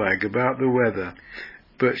chinwag about the weather,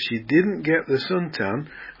 but she didn't get the suntan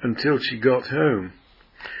until she got home.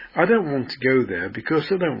 I don't want to go there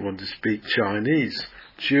because I don't want to speak Chinese.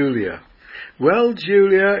 Julia. Well,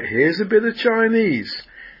 Julia, here's a bit of Chinese.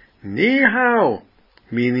 Ni hao,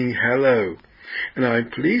 meaning hello. And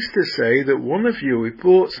I'm pleased to say that one of your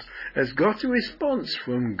reports has got a response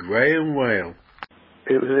from Graham Whale.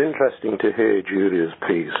 It was interesting to hear Julia's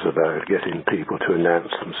piece about getting people to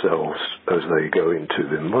announce themselves as they go into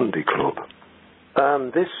the Monday Club.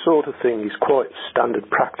 This sort of thing is quite standard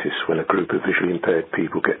practice when a group of visually impaired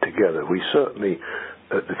people get together. We certainly,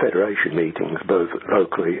 at the Federation meetings, both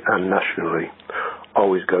locally and nationally,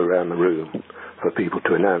 always go around the room for people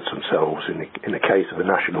to announce themselves. In the case of a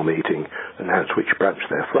national meeting, announce which branch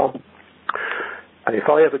they're from. And if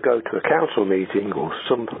I ever go to a council meeting or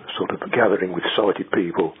some sort of gathering with sighted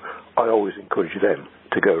people, I always encourage them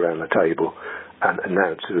to go around the table and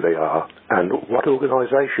announce who they are and what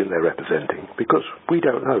organisation they're representing, because we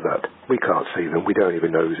don't know that. We can't see them. We don't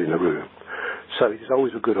even know who's in the room. So it's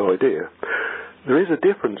always a good idea. There is a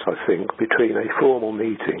difference, I think, between a formal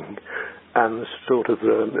meeting and sort of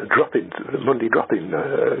Monday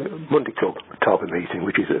Monday Club type of meeting,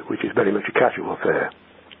 which is very much a casual affair.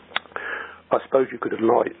 I suppose you could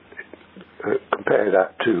compare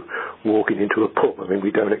that to walking into a pub. I mean,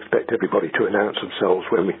 we don't expect everybody to announce themselves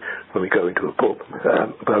when we go into a pub,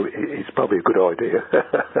 though it's probably a good idea.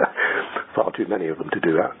 Far too many of them to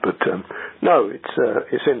do that. But no,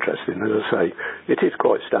 it's interesting. As I say, it is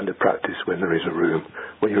quite standard practice when you're in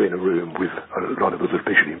a room with a lot of other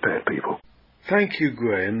visually impaired people. Thank you,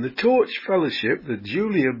 Graham. The Torch Fellowship that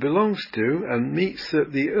Julia belongs to and meets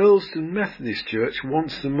at the Earlston Methodist Church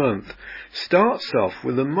once a month starts off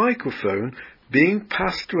with a microphone being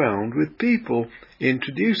passed round with people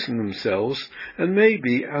introducing themselves and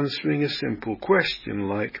maybe answering a simple question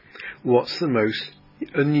like, what's the most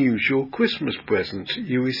unusual Christmas present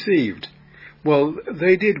you received? Well,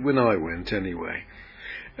 they did when I went anyway.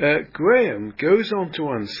 Graham goes on to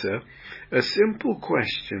answer a simple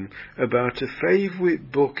question about a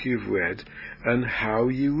favourite book you've read and how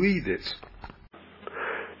you read it.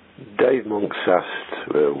 Dave Monk's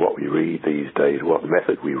asked what we read these days, what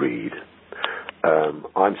method we read.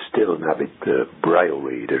 I'm still an avid Braille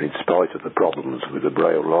reader in spite of the problems with the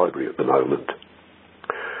Braille library at the moment.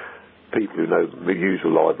 People who use the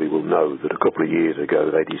library will know that a couple of years ago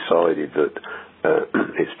they decided that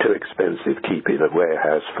it's too expensive keeping a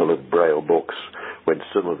warehouse full of Braille books when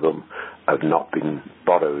some of them have not been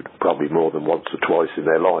borrowed probably more than once or twice in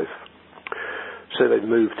their life. So they've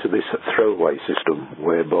moved to this throwaway system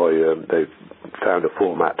whereby they've found a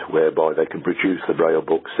format whereby they can produce the Braille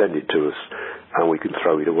book, send it to us, and we can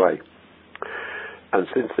throw it away. And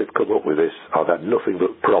since they've come up with this, I've had nothing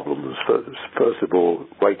but problems. First of all,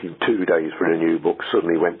 waiting 2 days for a new book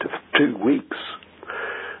suddenly went to 2 weeks.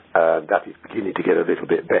 That is beginning to get a little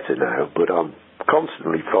bit better now, but I'm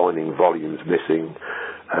constantly finding volumes missing.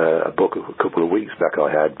 A book a couple of weeks back I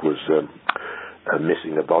had was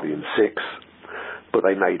missing a volume 6, but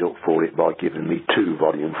they made up for it by giving me 2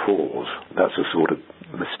 volume 4s. That's the sort of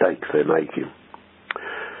mistake they're making.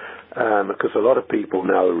 Because a lot of people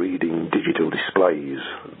now are reading digital displays,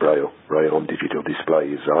 Braille on digital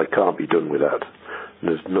displays. I can't be done with that.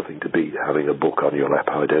 There's nothing to beat having a book on your lap,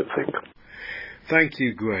 I don't think. Thank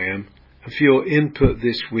you, Graham. For your input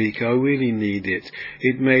this week, I really need it.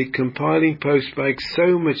 It made compiling postbags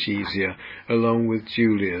so much easier, along with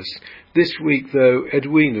Julia's. This week, though,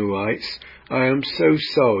 Edwina writes, I am so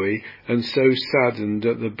sorry and so saddened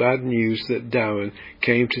at the bad news that Darren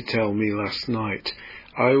came to tell me last night.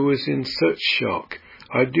 I was in such shock.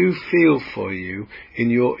 I do feel for you in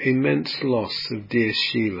your immense loss of dear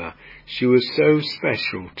Sheila. She was so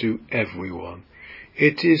special to everyone.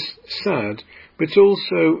 It is sad, but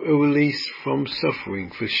also a release from suffering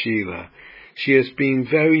for Sheila. She has been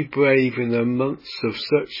very brave in the months of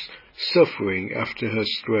such suffering after her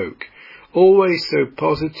stroke. Always so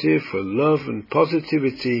positive, her love and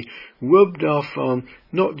positivity rubbed off on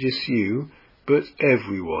not just you, but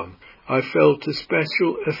everyone. I felt a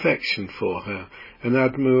special affection for her, an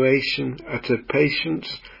admiration at her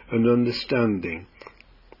patience and understanding.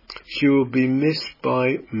 She will be missed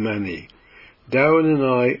by many. Darren and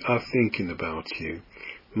I are thinking about you.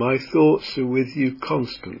 My thoughts are with you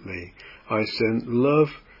constantly. I send love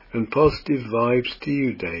and positive vibes to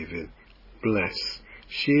you, David. Bless.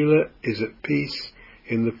 Sheila is at peace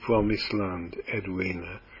in the promised land,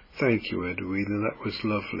 Edwina. Thank you, Edwina, that was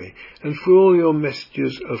lovely. And for all your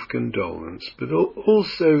messages of condolence. But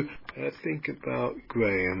also think about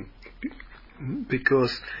Graham,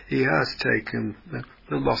 because he has taken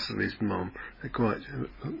the loss of his mum quite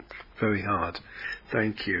very hard.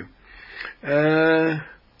 Thank you. And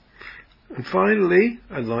finally,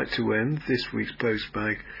 I'd like to end this week's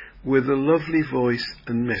postbag with a lovely voice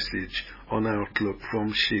and message on Outlook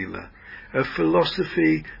from Sheila, a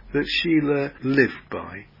philosophy that Sheila lived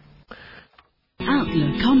by.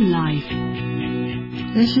 Outlook on Life.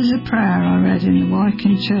 This is a prayer I read in the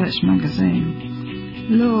Wycombe Church magazine.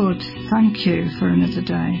 Lord, thank you for another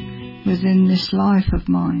day within this life of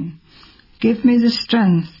mine. Give me the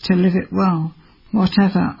strength to live it well,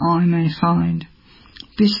 whatever I may find.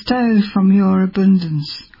 Bestow from your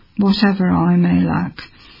abundance whatever I may lack,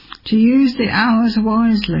 to use the hours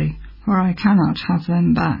wisely, for I cannot have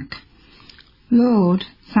them back. Lord,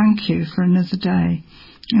 thank you for another day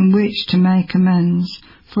in which to make amends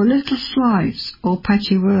for little slights or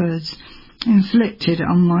petty words inflicted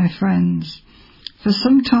on my friends, for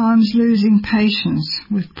sometimes losing patience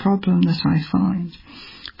with problem that I find,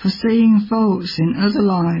 for seeing faults in other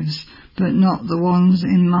lives but not the ones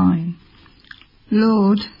in mine.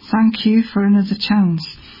 Lord, thank you for another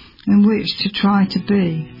chance in which to try to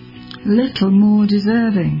be a little more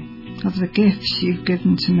deserving of the gifts you've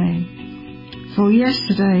given to me. For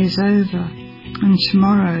yesterday is over and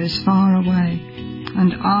tomorrow is far away,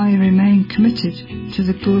 and I remain committed to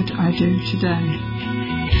the good I do today.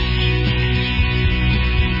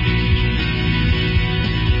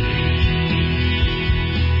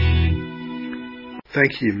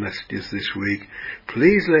 Thank you, messages this week.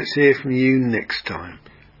 Please let's hear from you next time.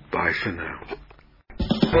 Bye for now.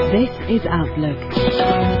 This is Outlook.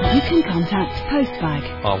 You can contact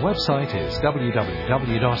Postbag. Our website is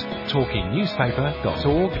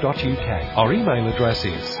www.talkingnewspaper.org.uk. Our email address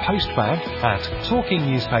is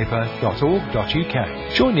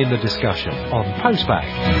postbag@talkingnewspaper.org.uk. Join in the discussion on Postbag.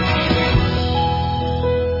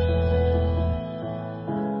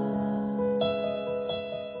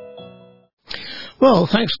 Well,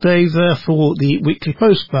 thanks, Dave, for the weekly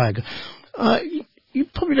postbag. You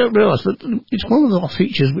probably don't realise that it's one of our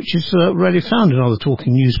features which is rarely found in other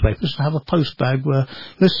talking newspapers, to have a postbag where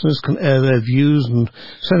listeners can air their views and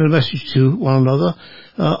send a message to one another,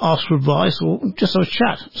 ask for advice, or just have a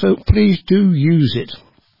chat. So please do use it.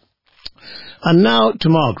 And now to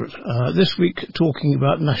Margaret, this week talking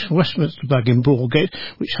about National Westminster Bag in Broadgate,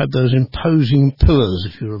 which had those imposing pillars,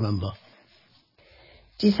 if you remember.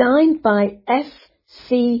 Designed by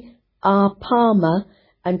F.C.R. Palmer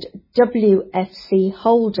and W.F.C.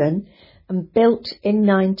 Holden and built in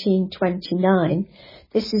 1929,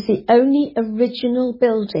 this is the only original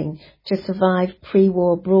building to survive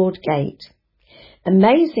pre-war Broadgate.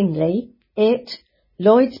 Amazingly, it,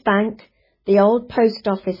 Lloyd's Bank, the old post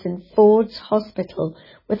office and Ford's Hospital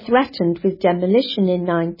were threatened with demolition in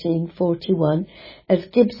 1941 as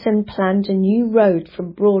Gibson planned a new road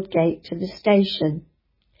from Broadgate to the station.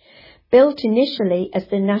 Built initially as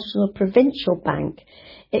the National Provincial Bank,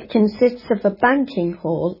 it consists of a banking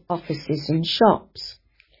hall, offices and shops.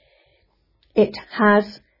 It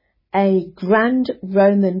has a grand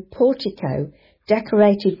Roman portico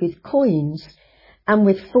decorated with coins and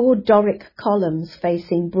with 4 Doric columns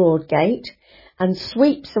facing Broadgate, and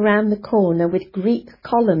sweeps around the corner with Greek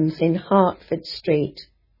columns in Hertford Street.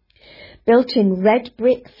 Built in red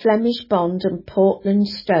brick, Flemish bond and Portland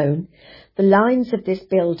stone, the lines of this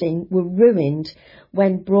building were ruined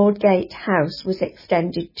when Broadgate House was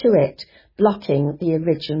extended to it, blocking the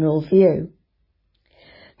original view.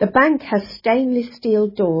 The bank has stainless steel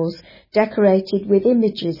doors decorated with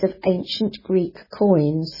images of ancient Greek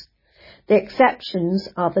coins. The exceptions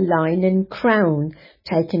are the lion and crown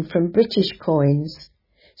taken from British coins,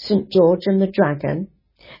 St George and the Dragon,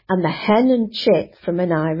 and the hen and chick from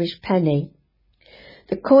an Irish penny.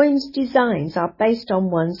 The coins' designs are based on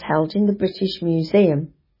ones held in the British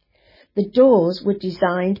Museum. The doors were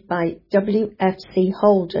designed by W.F.C.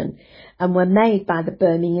 Holden and were made by the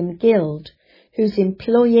Birmingham Guild, whose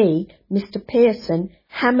employee, Mr. Pearson,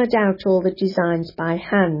 hammered out all the designs by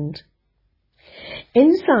hand.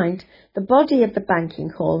 Inside, the body of the banking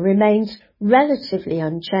hall remains relatively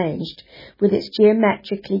unchanged, with its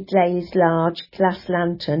geometrically glazed large glass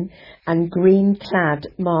lantern and green-clad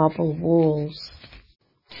marble walls.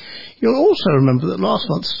 You'll also remember that last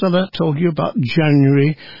month Stella told you about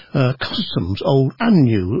January customs, old and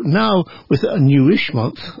new. Now, with a newish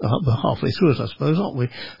month, we're halfway through it, I suppose, aren't we?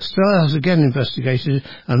 Stella has again investigated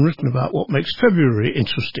and written about what makes February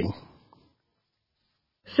interesting.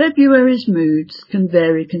 February's moods can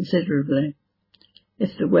vary considerably.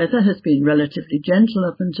 If the weather has been relatively gentle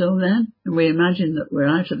up until then, and we imagine that we're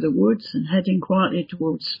out of the woods and heading quietly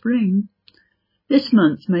towards spring, this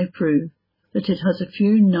month may prove that it has a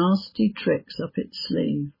few nasty tricks up its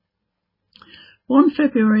sleeve. One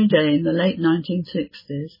February day in the late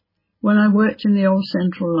 1960s, when I worked in the old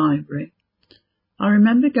Central Library, I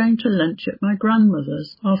remember going to lunch at my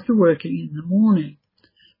grandmother's after working in the morning,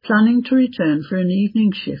 planning to return for an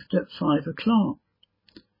evening shift at 5 o'clock.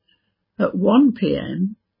 At 1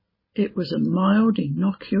 p.m, it was a mild,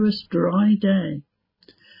 innocuous, dry day.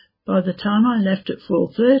 By the time I left at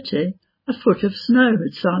 4:30, a foot of snow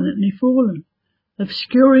had silently fallen,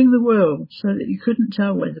 obscuring the world so that you couldn't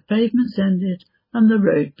tell where the pavements ended and the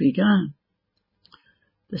road began.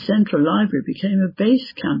 The Central Library became a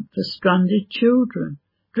base camp for stranded children,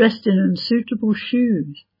 dressed in unsuitable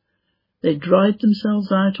shoes. They dried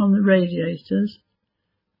themselves out on the radiators,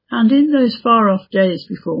 and in those far-off days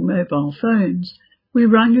before mobile phones, we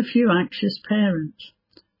rang a few anxious parents,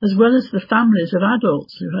 as well as the families of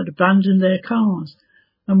adults who had abandoned their cars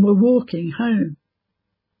and were walking home.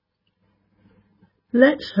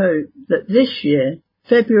 Let's hope that this year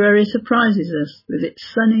February surprises us with its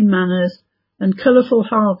sunny manners and colourful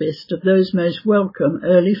harvest of those most welcome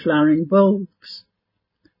early flowering bulbs.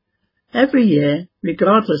 Every year,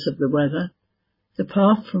 regardless of the weather, the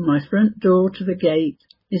path from my front door to the gate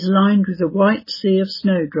is lined with a white sea of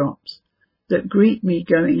snowdrops that greet me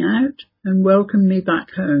going out and welcome me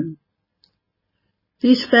back home.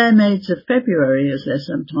 These fair maids of February, as they're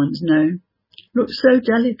sometimes known, look so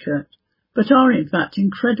delicate, but are in fact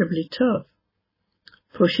incredibly tough,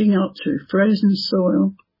 pushing up through frozen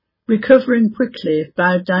soil, recovering quickly if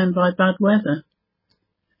bowed down by bad weather.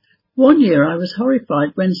 One year I was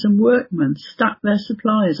horrified when some workmen stacked their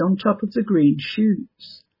supplies on top of the green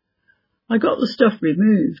shoots. I got the stuff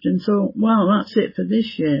removed and thought, well, that's it for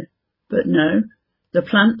this year. But no, the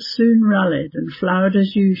plants soon rallied and flowered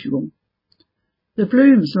as usual. The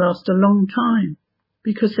blooms last a long time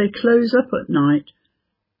because they close up at night,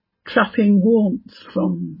 trapping warmth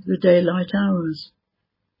from the daylight hours.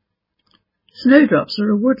 Snowdrops are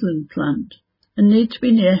a woodland plant and need to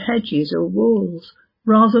be near hedges or walls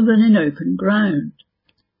rather than in open ground.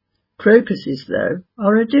 Crocuses, though,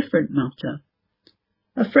 are a different matter.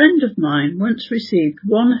 A friend of mine once received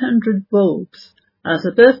 100 bulbs as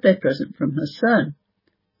a birthday present from her son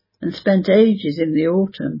and spent ages in the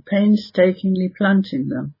autumn painstakingly planting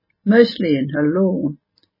them, mostly in her lawn,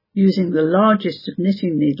 using the largest of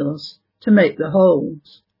knitting needles to make the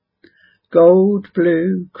holes. Gold,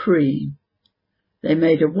 blue, cream. They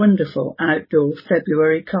made a wonderful outdoor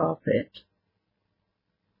February carpet.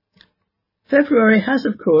 February has,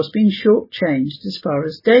 of course, been shortchanged as far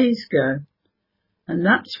as days go, and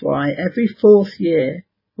that's why every 4th year,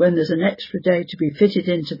 when there's an extra day to be fitted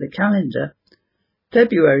into the calendar,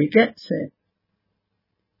 February gets it.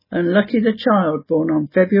 Unlucky the child born on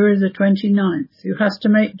February the 29th, who has to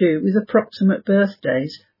make do with approximate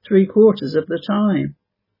birthdays 3/4 of the time.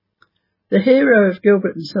 The hero of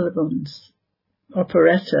Gilbert and Sullivan's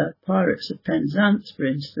operetta, Pirates of Penzance, for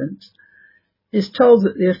instance, is told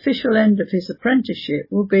that the official end of his apprenticeship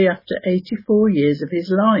will be after 84 years of his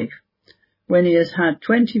life, when he has had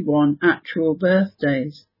 21 actual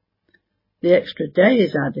birthdays. The extra day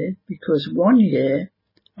is added because 1 year,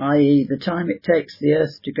 i.e. the time it takes the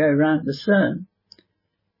Earth to go round the Sun,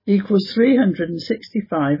 equals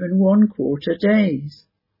 365 1/4 days.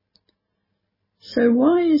 So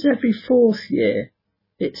why is every 4th year,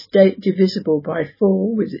 its date divisible by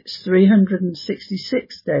 4 with its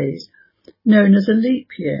 366 days, known as a leap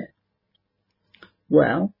year?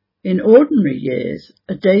 Well, in ordinary years,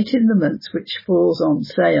 a date in the month which falls on,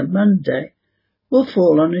 say, a Monday, will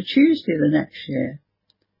fall on a Tuesday the next year,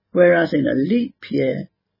 whereas in a leap year,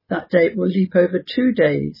 that date will leap over 2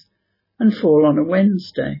 days and fall on a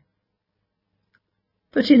Wednesday.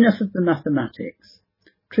 But enough of the mathematics.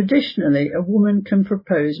 Traditionally, a woman can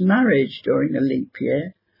propose marriage during a leap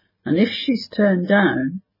year, and if she's turned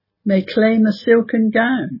down, may claim a silken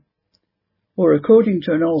gown, or according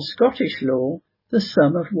to an old Scottish law, the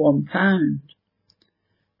sum of £1.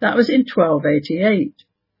 That was in 1288,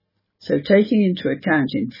 so taking into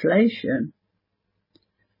account inflation,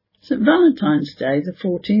 St. Valentine's Day, the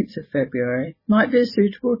 14th of February, might be a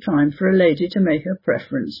suitable time for a lady to make her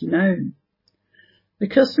preference known. The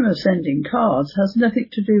custom of sending cards has nothing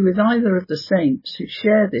to do with either of the saints who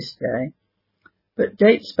share this day, but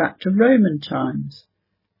dates back to Roman times,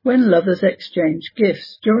 when lovers exchanged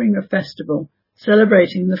gifts during a festival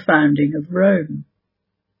celebrating the founding of Rome.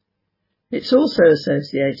 It's also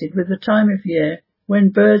associated with the time of year when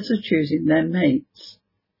birds are choosing their mates.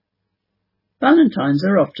 Valentines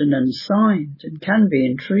are often unsigned and can be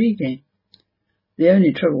intriguing, the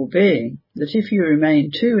only trouble being that if you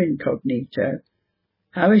remain too incognito,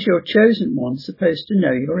 how is your chosen one supposed to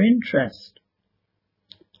know your interest?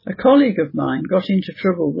 A colleague of mine got into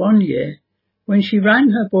trouble one year when she rang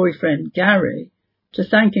her boyfriend Gary to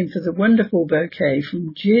thank him for the wonderful bouquet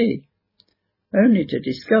from G, only to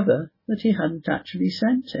discover that he hadn't actually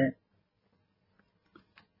sent it.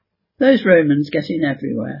 Those Romans get in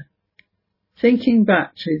everywhere. Thinking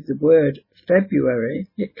back to the word February,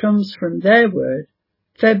 it comes from their word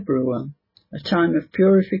februum, a time of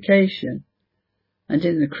purification, and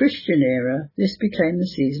in the Christian era this became the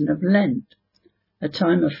season of Lent, a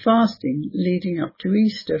time of fasting leading up to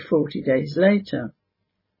Easter 40 days later.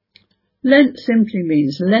 Lent simply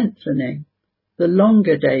means lengthening, the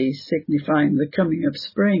longer days signifying the coming of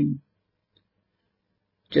spring.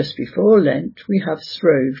 Just before Lent we have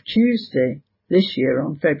Shrove Tuesday, this year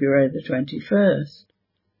on February the 21st.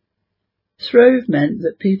 Shrove meant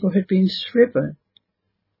that people had been shriven,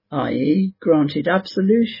 i.e. granted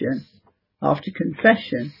absolution, after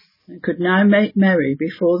confession and could now make merry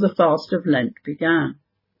before the fast of Lent began.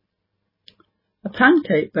 A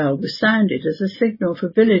pancake bell was sounded as a signal for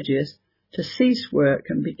villagers to cease work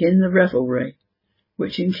and begin the revelry,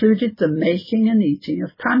 which included the making and eating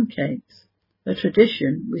of pancakes, a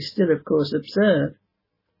tradition we still of course observe.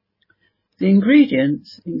 The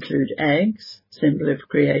ingredients include eggs, symbol of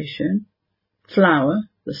creation, flour,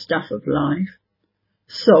 the staff of life,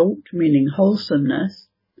 salt, meaning wholesomeness,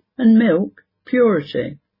 and milk,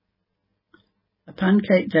 purity. A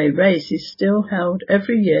Pancake Day race is still held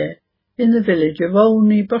every year in the village of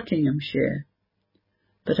Olney, Buckinghamshire.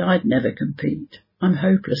 But I'd never compete. I'm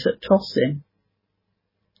hopeless at tossing.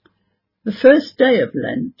 The first day of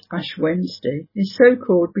Lent, Ash Wednesday, is so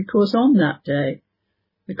called because on that day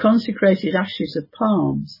the consecrated ashes of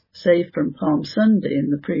palms, saved from Palm Sunday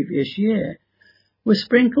in the previous year, were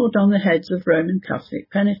sprinkled on the heads of Roman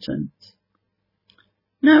Catholic penitents.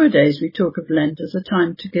 Nowadays we talk of Lent as a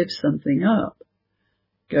time to give something up,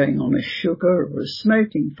 going on a sugar or a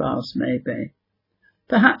smoking fast maybe,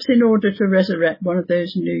 perhaps in order to resurrect one of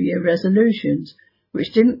those New Year resolutions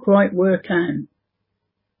which didn't quite work out.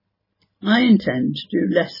 I intend to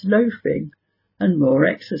do less loafing and more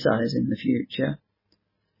exercise in the future,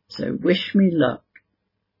 so wish me luck.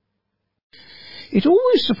 It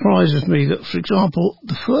always surprises me that, for example,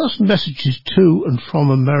 the first messages to and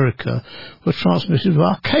from America were transmitted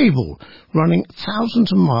via cable, running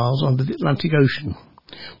thousands of miles under the Atlantic Ocean.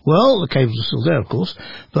 Well, the cables are still there, of course,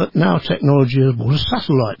 but now technology has brought us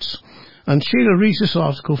satellites. And Sheila reads this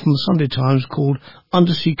article from the Sunday Times called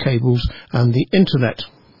Undersea Cables and the Internet.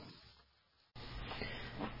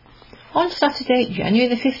 On Saturday,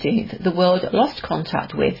 January the 15th, the world lost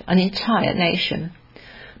contact with an entire nation.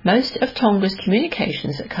 Most of Tonga's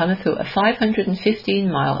communications come through a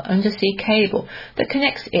 515-mile undersea cable that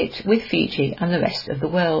connects it with Fiji and the rest of the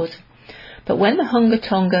world. But when the Hunga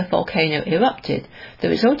Tonga volcano erupted, the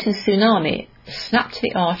resulting tsunami snapped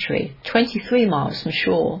the artery 23 miles from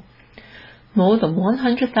shore. More than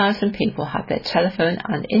 100,000 people had their telephone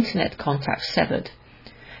and internet contacts severed.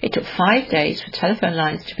 It took 5 days for telephone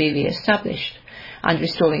lines to be re-established, and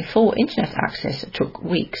restoring full internet access took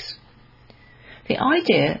weeks. The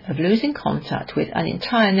idea of losing contact with an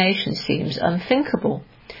entire nation seems unthinkable,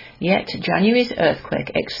 yet January's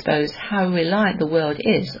earthquake exposed how reliant the world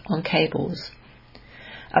is on cables.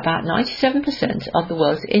 About 97% of the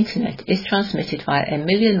world's internet is transmitted via a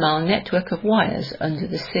million-mile network of wires under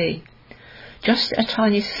the sea. Just a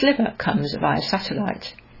tiny sliver comes via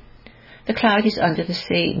satellite. The cloud is under the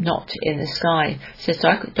sea, not in the sky, says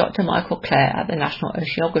Dr. Michael Clare at the National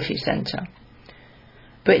Oceanography Centre.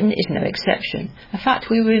 Britain is no exception, a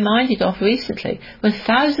fact we were reminded of recently when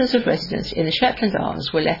thousands of residents in the Shetland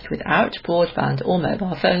Islands were left without broadband or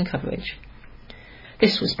mobile phone coverage.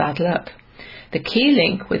 This was bad luck. The key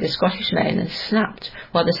link with the Scottish mainland snapped,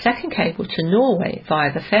 while the second cable to Norway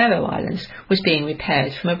via the Faroe Islands was being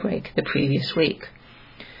repaired from a break the previous week.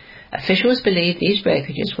 Officials believe these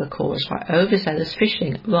breakages were caused by overzealous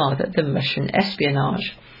fishing rather than Russian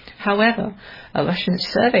espionage. However, a Russian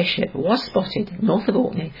survey ship was spotted north of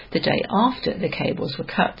Orkney the day after the cables were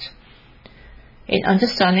cut. In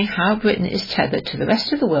understanding how Britain is tethered to the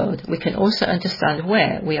rest of the world, we can also understand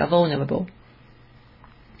where we are vulnerable.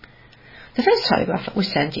 The first telegraph was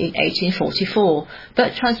sent in 1844,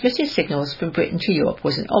 but transmitting signals from Britain to Europe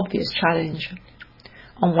was an obvious challenge.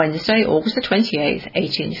 On Wednesday, August 28,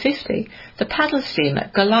 1850, the paddle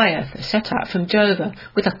steamer Goliath set out from Dover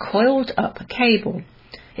with a coiled-up cable.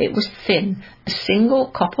 It was thin, a single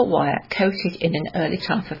copper wire coated in an early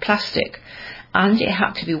type of plastic, and it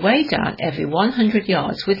had to be weighed down every 100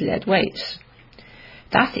 yards with lead weights.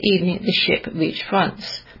 That evening the ship reached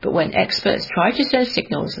France, but when experts tried to send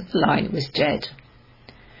signals, the line was dead.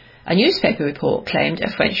 A newspaper report claimed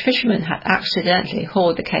a French fisherman had accidentally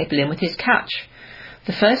hauled the cable in with his catch,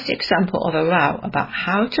 the first example of a row about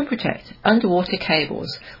how to protect underwater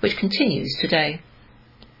cables, which continues today.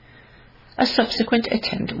 A subsequent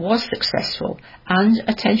attempt was successful, and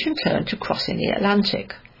attention turned to crossing the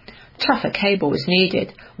Atlantic. Tougher cable was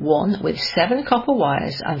needed, one with 7 copper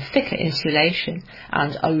wires and thicker insulation,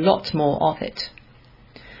 and a lot more of it.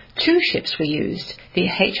 2 ships were used, the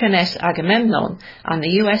HMS Agamemnon and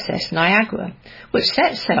the USS Niagara, which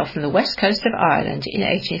set sail from the west coast of Ireland in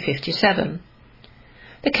 1857.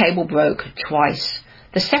 The cable broke twice,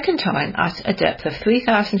 the second time at a depth of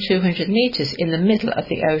 3,200 metres in the middle of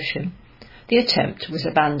the ocean. The attempt was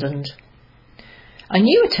abandoned. A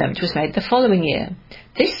new attempt was made the following year.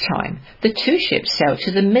 This time, the 2 ships sailed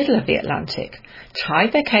to the middle of the Atlantic,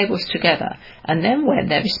 tied their cables together, and then went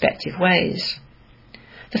their respective ways.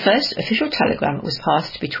 The first official telegram was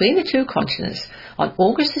passed between the two continents on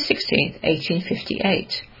August 16,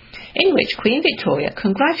 1858, in which Queen Victoria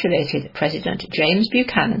congratulated President James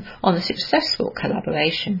Buchanan on the successful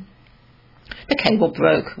collaboration. The cable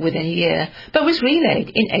broke within a year, but was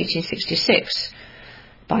relayed in 1866.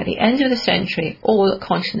 By the end of the century, all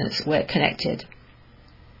continents were connected.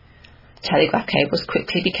 Telegraph cables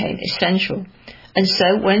quickly became essential, and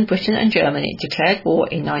so when Britain and Germany declared war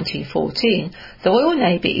in 1914, the Royal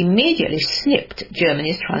Navy immediately snipped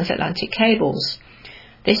Germany's transatlantic cables.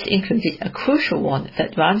 This included a crucial one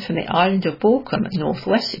that ran from the island of Borkum,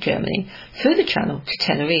 northwest Germany, through the Channel to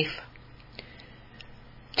Tenerife.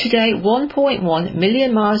 Today, 1.1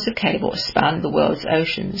 million miles of cable span the world's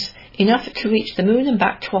oceans, enough to reach the moon and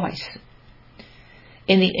back twice.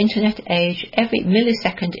 In the internet age, every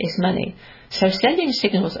millisecond is money, so sending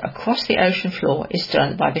signals across the ocean floor is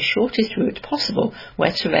done by the shortest route possible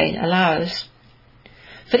where terrain allows.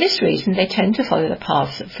 For this reason, they tend to follow the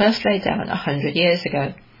paths that first laid down 100 years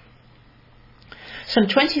ago. Some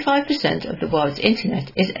 25% of the world's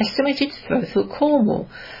internet is estimated to flow through Cornwall,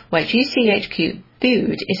 where GCHQ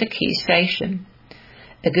Bude is a key station.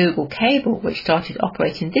 A Google cable, which started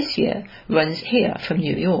operating this year, runs here from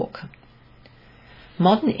New York.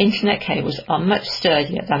 Modern internet cables are much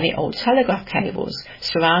sturdier than the old telegraph cables,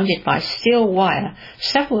 surrounded by steel wire,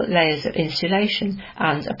 several layers of insulation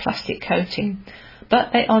and a plastic coating,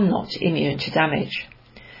 but they are not immune to damage.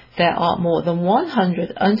 There are more than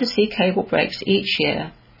 100 undersea cable breaks each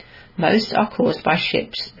year. Most are caused by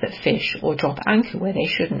ships that fish or drop anchor where they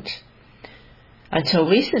shouldn't. Until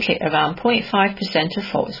recently, around 0.5% of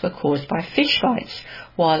faults were caused by fish fights,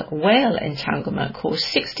 while whale entanglement caused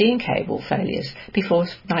 16 cable failures before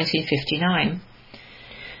 1959.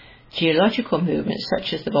 Geological movements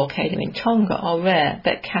such as the volcano in Tonga are rare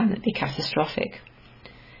but can be catastrophic.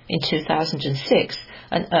 In 2006,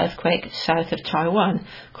 an earthquake south of Taiwan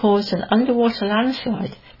caused an underwater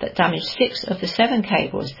landslide that damaged 6 of the 7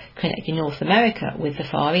 cables connecting North America with the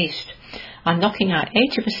Far East, and knocking out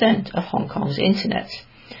 80% of Hong Kong's internet.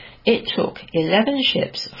 It took 11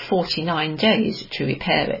 ships 49 days to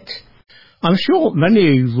repair it. I'm sure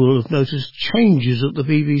many will have noticed changes at the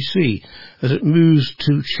BBC as it moves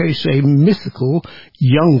to chase a mythical,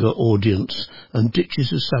 younger audience and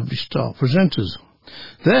ditches established star presenters.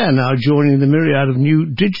 They're now joining the myriad of new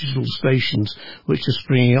digital stations which are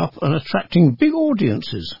springing up and attracting big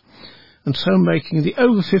audiences, and so making the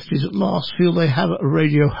over 50s at last feel they have a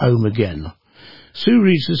radio home again. Sue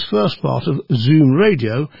reads this first part of Zoom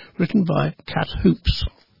Radio, written by Kat Hoops.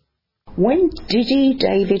 When Diddy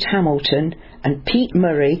David Hamilton and Pete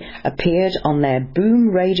Murray appeared on their Boom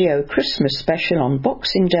Radio Christmas special on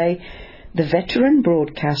Boxing Day, the veteran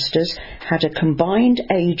broadcasters had a combined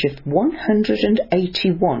age of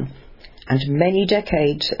 181 and many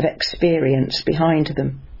decades of experience behind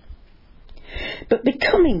them. But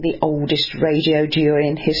becoming the oldest radio duo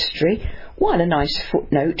in history, while a nice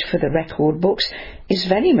footnote for the record books, is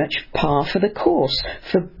very much par for the course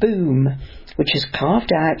for Boom, which has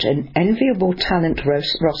carved out an enviable talent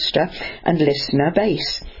roster and listener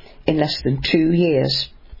base in less than 2 years.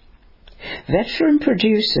 Veteran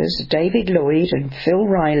producers David Lloyd and Phil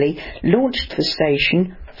Riley launched the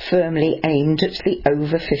station firmly aimed at the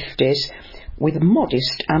over 50s with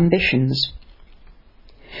modest ambitions.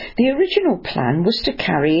 The original plan was to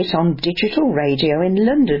carry it on digital radio in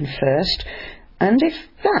London first, and if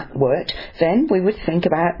that worked, then we would think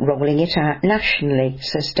about rolling it out nationally,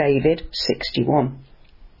 says David, 61.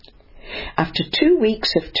 After 2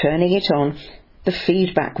 weeks of turning it on, the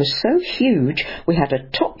feedback was so huge we had a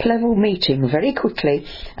top-level meeting very quickly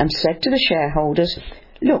and said to the shareholders,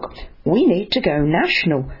 look, we need to go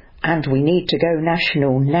national, and we need to go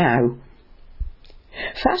national now.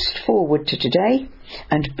 Fast forward to today,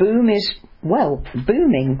 and Boom is, well,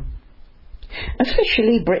 booming.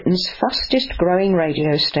 Officially Britain's fastest growing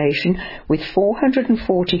radio station with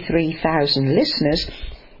 443,000 listeners,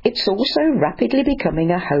 it's also rapidly becoming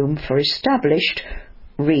a home for established,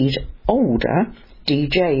 read older,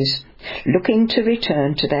 DJs looking to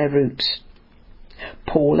return to their roots.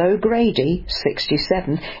 Paul O'Grady,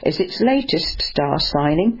 67, is its latest star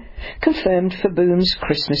signing, confirmed for Boom's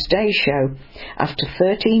Christmas Day show after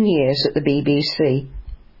 13 years at the BBC.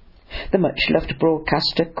 The much-loved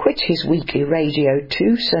broadcaster quit his weekly Radio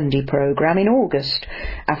 2 Sunday programme in August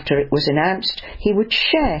after it was announced he would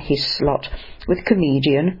share his slot with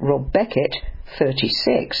comedian Rob Beckett,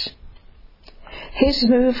 36. His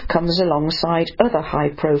move comes alongside other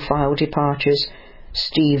high-profile departures: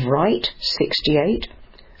 Steve Wright, 68,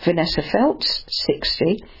 Vanessa Phelps,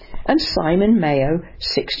 60, and Simon Mayo,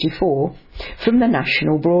 64, from the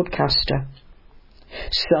national broadcaster.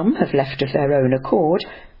 Some have left of their own accord,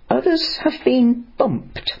 others have been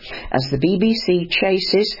bumped, as the BBC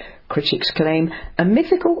chases, critics claim, a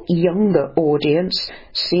mythical younger audience,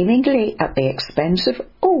 seemingly at the expense of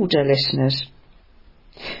older listeners.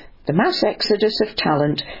 The mass exodus of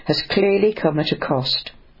talent has clearly come at a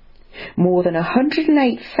cost. More than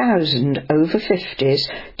 108,000 over 50s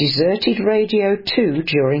deserted Radio 2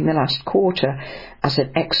 during the last quarter, as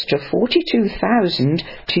an extra 42,000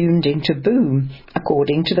 tuned into Boom,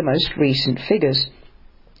 according to the most recent figures.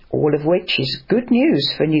 All of which is good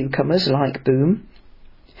news for newcomers like Boom.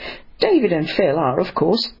 David and Phil are, of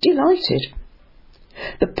course, delighted.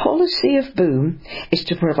 The policy of Boom is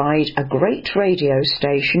to provide a great radio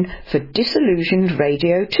station for disillusioned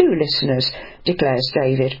Radio 2 listeners, declares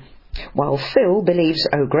David, while Phil believes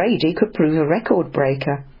O'Grady could prove a record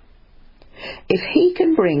breaker. If he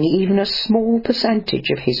can bring even a small percentage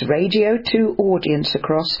of his Radio 2 audience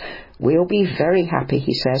across, we'll be very happy,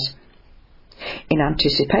 he says. In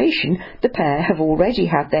anticipation, the pair have already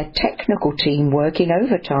had their technical team working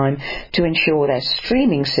overtime to ensure their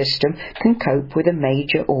streaming system can cope with a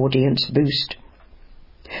major audience boost.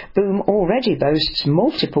 Boom already boasts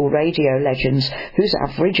multiple radio legends whose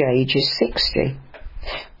average age is 60.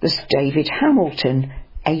 There's David Hamilton,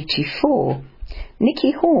 84,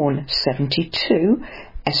 Nicky Horn, 72,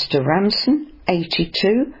 Esther Ranson,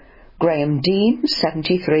 82, Graham Dean,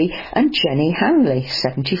 73, and Jenny Hanley,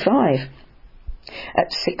 75.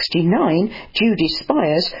 At 69, Judy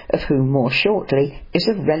Spires, of whom more shortly, is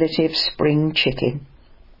a relative spring chicken.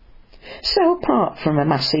 So apart from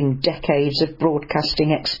amassing decades of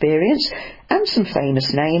broadcasting experience and some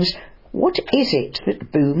famous names, what is it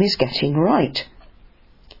that Boom is getting right?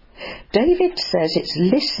 David says its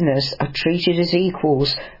listeners are treated as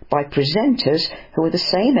equals by presenters who are the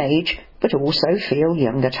same age but also feel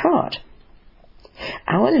young at heart.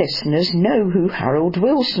 Our listeners know who Harold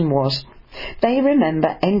Wilson was. They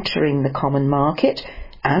remember entering the common market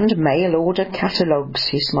and mail-order catalogues,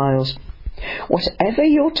 he smiles. Whatever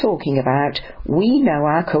you're talking about, we know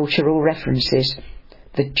our cultural references.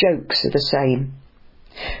 The jokes are the same.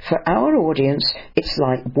 For our audience, it's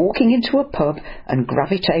like walking into a pub and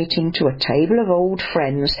gravitating to a table of old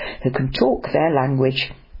friends who can talk their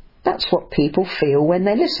language. That's what people feel when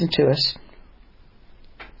they listen to us.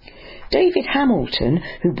 David Hamilton,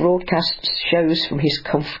 who broadcasts shows from his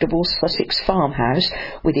comfortable Sussex farmhouse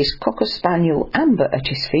with his Cocker Spaniel Amber at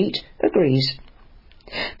his feet, agrees.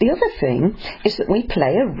 The other thing is that we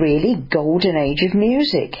play a really golden age of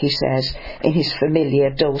music, he says, in his familiar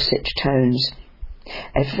dulcet tones.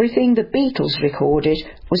 Everything the Beatles recorded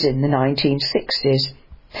was in the 1960s.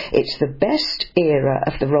 It's the best era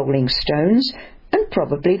of the Rolling Stones and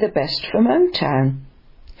probably the best for Motown.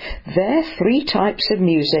 They're three types of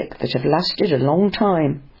music that have lasted a long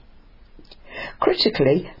time.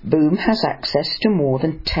 Critically, Boom has access to more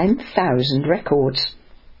than 10,000 records.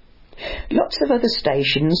 Lots of other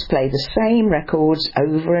stations play the same records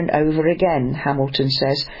over and over again, Hamilton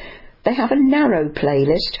says. They have a narrow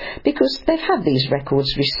playlist because they've had these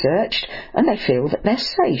records researched and they feel that they're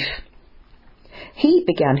safe. He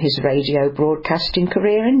began his radio broadcasting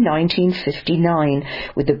career in 1959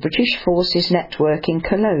 with the British Forces Network in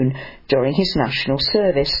Cologne during his national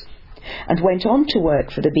service, and went on to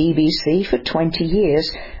work for the BBC for 20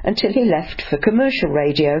 years until he left for commercial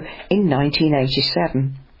radio in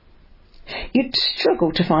 1987. You'd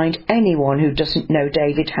struggle to find anyone who doesn't know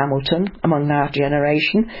David Hamilton among our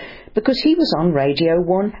generation, because he was on Radio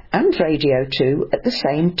 1 and Radio 2 at the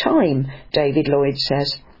same time, David Lloyd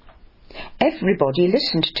says. Everybody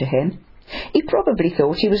listened to him. He probably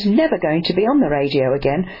thought he was never going to be on the radio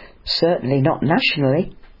again, certainly not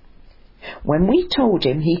nationally. When we told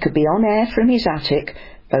him he could be on air from his attic,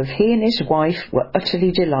 both he and his wife were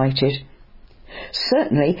utterly delighted.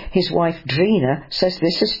 Certainly his wife Drina says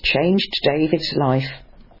this has changed David's life.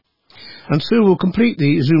 And Sue will complete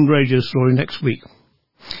the Zoom radio story next week.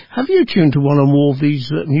 Have you tuned to one or more of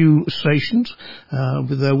these new stations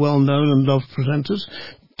with their well-known and loved presenters?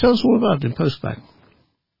 Tell us all about it in Postbag.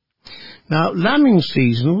 Now, lambing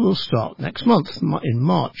season will start next month, in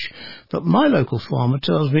March, but my local farmer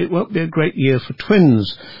tells me it won't be a great year for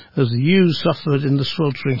twins, as the ewes suffered in the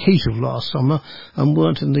sweltering heat of last summer and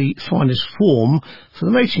weren't in the finest form for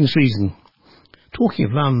the mating season. Talking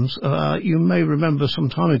of lambs, you may remember some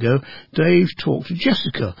time ago, Dave talked to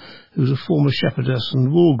Jessica, who's a former shepherdess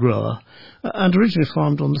and wool grower, and originally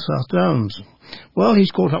farmed on the South Downs. Well,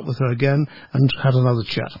 he's caught up with her again and had another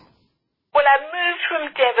chat. Well, I've moved from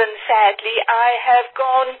Devon, sadly. I have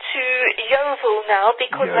gone to Yeovil now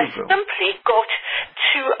because I simply got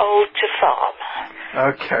too old to farm.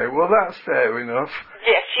 Okay, well that's fair enough.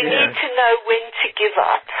 Yes, you need to know when to give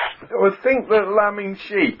up. I think that lambing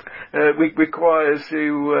sheep requires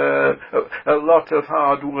you a lot of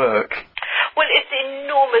hard work. Well, it's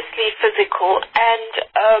enormously physical, and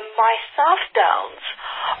my Southdowns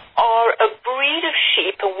are a breed of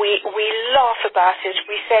sheep, and we laugh about it.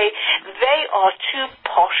 We say they are too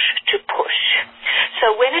posh to push.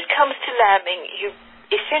 So when it comes to lambing, you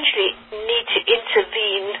essentially need to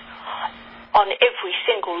intervene on every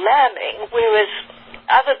single lambing, whereas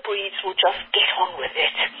other breeds will just get on with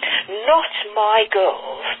it. Not my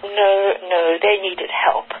girls. No, they needed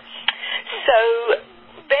help. So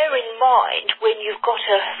bear in mind, when you've got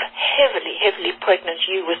a heavily pregnant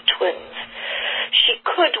ewe with twins, she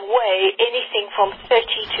could weigh anything from 30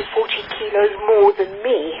 to 40 kilos more than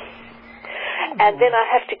me. And then I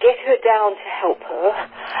have to get her down to help her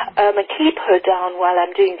and keep her down while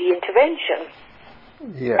I'm doing the intervention.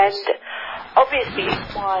 Yes. And obviously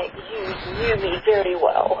my ewes knew me very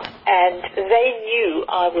well, and they knew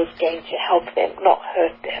I was going to help them, not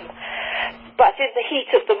hurt them. But in the heat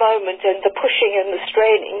of the moment and the pushing and the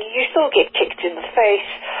straining, you still get kicked in the face,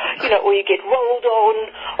 or you get rolled on,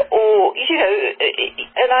 or,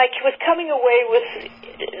 and I was coming away with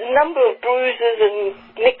a number of bruises and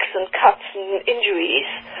nicks and cuts and injuries,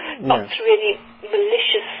 not through any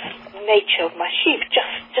malicious nature of my sheep,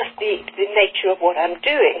 just the nature of what I'm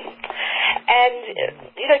doing. And,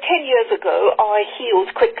 10 years ago, I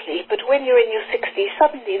healed quickly, but when you're in your 60s,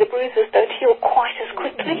 suddenly the bruises don't heal quite as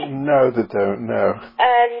quickly. No, they don't, no.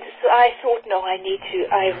 And so I thought, no, I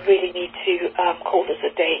really need to call this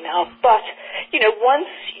a day now. But, once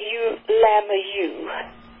you lamb a ewe,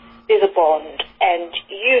 there's a bond, and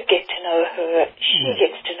you get to know her, she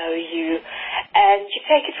gets to know you, and you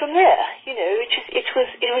take it from there.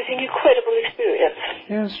 It was an incredible experience.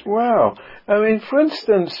 Yes, wow. I mean, for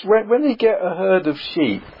instance, when you get a herd of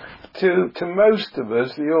sheep, to most of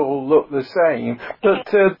us, they all look the same, but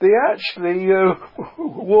they actually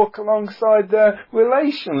walk alongside their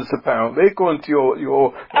relations, apparently, according to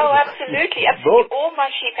your Oh, absolutely. All my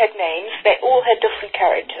sheep had names. They all had different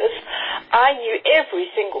characters. I knew every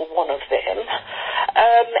single one of them.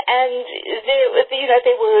 And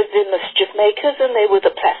they were the mischief makers, and they were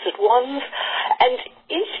the placid ones. And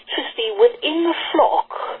interestingly, within the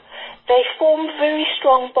flock, they formed very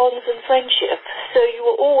strong bonds and friendship. So you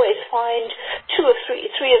will always find two or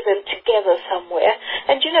three of them together somewhere.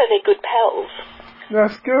 And they're good pals.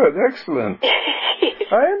 That's good, excellent.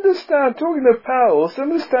 I understand, talking of pals, I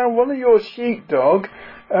understand one of your sheepdog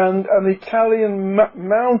and an Italian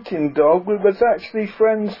mountain dog was actually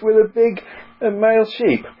friends with a big male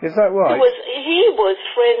sheep. Is that right? He was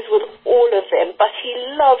friends with all of them, but he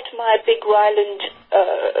loved my big Ryland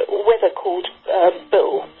weather-called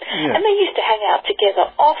Bill. Yeah. And they used to hang out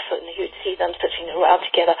together often. You'd see them sitting around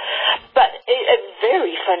together. But a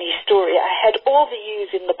very funny story. I had all the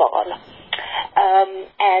ewes in the barn.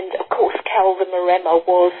 And, of course, Cal the Maremma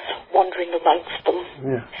was wandering amongst them.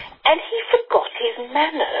 Yeah. And he forgot his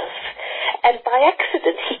manners. And by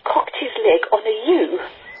accident, he cocked his leg on a ewe.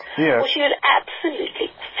 Yes. Well, she was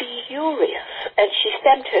absolutely furious, and she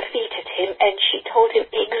stamped her feet at him, and she told him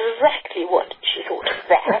exactly what she thought of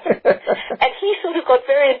that. And he sort of got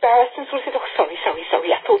very embarrassed and sort of said, "Oh, sorry,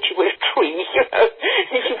 I thought you were a tree,"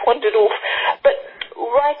 and he wandered off. But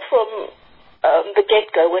right from the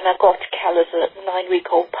get-go, when I got Cal as a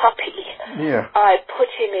 9-week-old puppy, I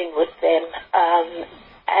put him in with them,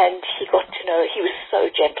 and he got to know, he was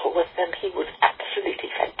so gentle with them, he was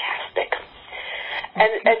absolutely fantastic.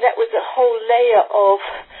 And that was a whole layer of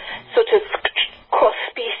sort of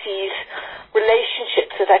cross-species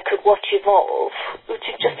relationships that I could watch evolve, which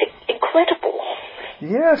is just incredible.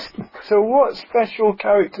 Yes. So what special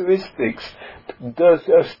characteristics does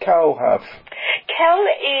Cal have? Cal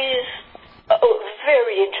is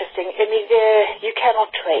very interesting. I mean, you cannot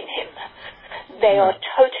train him. They are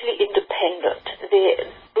totally independent. Their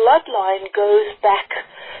bloodline goes back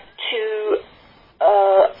to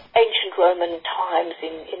ancient Roman times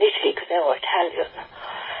in Italy, because they were Italian,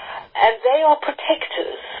 and they are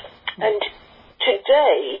protectors, and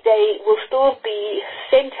today they will still be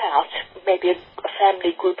sent out, maybe a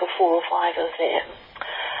family group of 4 or 5 of them,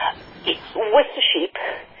 with the sheep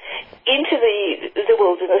into the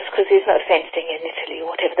wilderness, because there's no fencing in Italy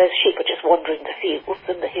or whatever. Those sheep are just wandering the fields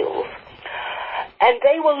and the hills, and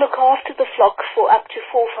they will look after the flock for up to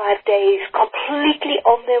 4 or 5 days completely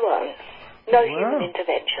on their own. No human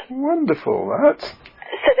intervention. Wonderful, that.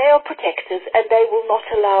 So they are protectors, and they will not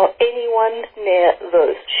allow anyone near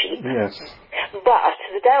those sheep. Yes. But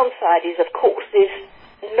the downside is, of course, there's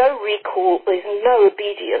no recall, there's no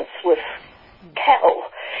obedience with Cal.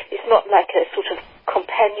 It's not like a sort of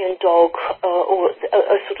dog or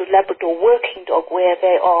a sort of Labrador working dog where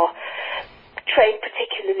they are trained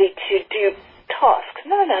particularly to do tasks.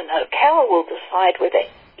 No. Cal will decide whether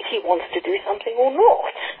he wants to do something or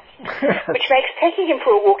not, which makes taking him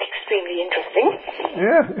for a walk extremely interesting.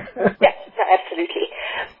 Yeah. Yeah, no, absolutely.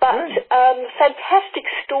 But fantastic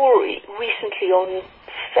story recently on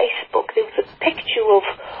Facebook. There was a picture of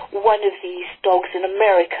one of these dogs in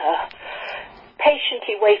America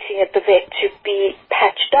patiently waiting at the vet to be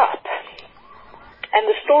patched up. And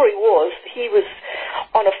the story was he was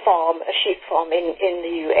on a farm, a sheep farm in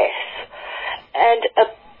the US, and a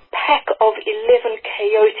pack of 11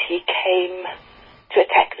 coyote came to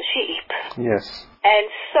attack the sheep. Yes. And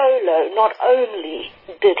Solo, not only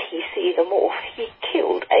did he see them off, he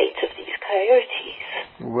killed 8 of these coyotes.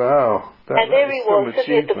 Wow. And there he was,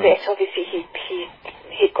 sitting at the vet. Obviously,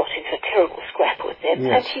 he'd got into a terrible scrap with them,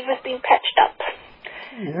 yes. and he was being patched up.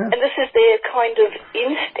 Yeah. And this is their kind of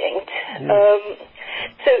instinct. Yes.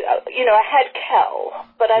 So, I had Cal,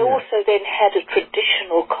 but I also then had a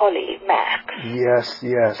traditional collie, Max. Yes.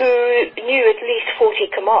 Who knew at least 40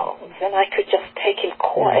 commands, and I could just take him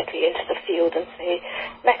quietly into the field and say,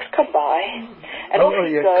 Max, come by. And off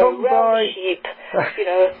he'd go, round the sheep,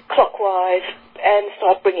 clockwise, and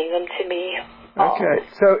start bringing them to me. Okay,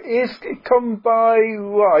 so is come by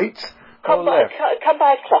right or left? Come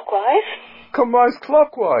by clockwise. Come by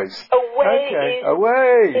clockwise. Away is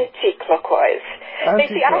away. Anti-clockwise. You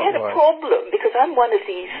see, I had a problem because I'm one of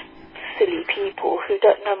these silly people who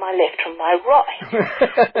don't know my left from my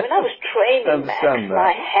right. When I was training Max,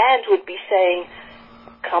 my hand would be saying,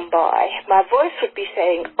 come by. My voice would be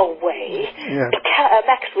saying, away. Yeah.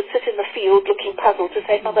 Max would sit in the field looking puzzled to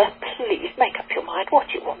say, Mother, please make up your mind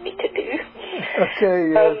what you want me to do.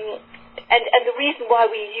 Okay, and the reason why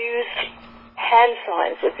we use hand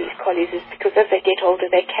signs with these collies is because as they get older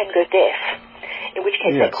they can go deaf, in which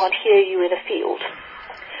case they can't hear you in a field.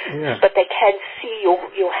 Yeah. But they can see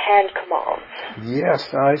your hand commands.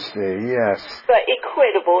 Yes, I see, yes. But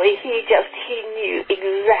incredible, he knew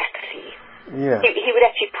exactly. Yeah. He would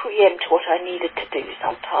actually preempt what I needed to do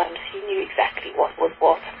sometimes. He knew exactly what was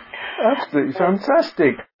what. Absolutely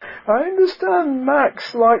fantastic. I understand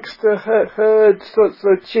Max likes to herd sorts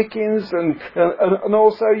of chickens and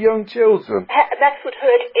also young children. Max would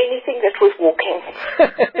herd anything that was walking.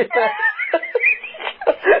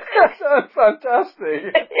 That sounds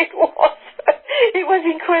fantastic. It was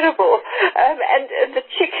incredible. And the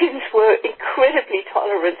chickens were incredibly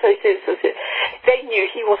tolerant. So they knew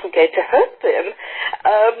he wasn't going to hurt them.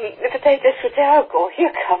 But they just said, oh God,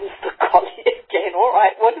 here comes the collie again. All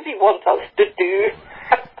right, what does he want us to do?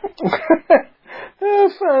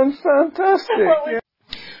 That sounds fantastic.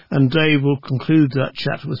 And Dave will conclude that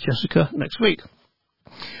chat with Jessica next week.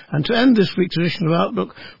 And to end this week's edition of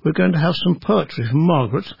Outlook, we're going to have some poetry from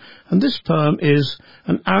Margaret, and this poem is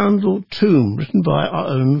An Arundel Tomb, written by our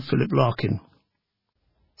own Philip Larkin.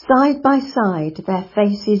 Side by side, their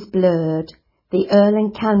faces blurred, the Earl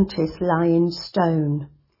and Countess lie in stone,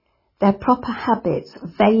 their proper habits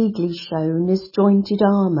vaguely shown as jointed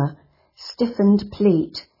armour, stiffened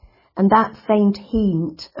pleat, and that faint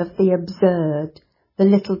hint of the absurd, the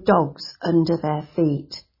little dogs under their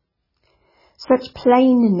feet. Such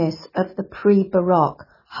plainness of the pre-Baroque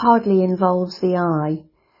hardly involves the eye,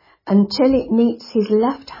 until it meets his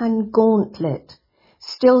left-hand gauntlet,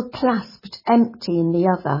 still clasped empty in the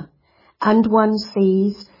other, and one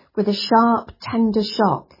sees, with a sharp, tender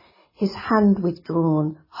shock, his hand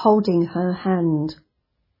withdrawn, holding her hand.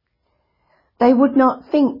 They would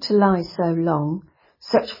not think to lie so long,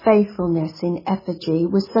 such faithfulness in effigy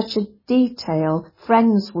was such a detail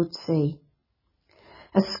friends would see.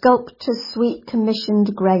 A sculptor's sweet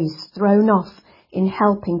commissioned grace thrown off in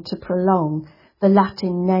helping to prolong the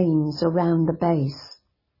Latin names around the base.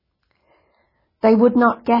 They would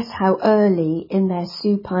not guess how early in their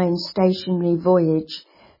supine stationary voyage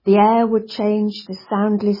the air would change the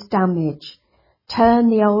soundless damage, turn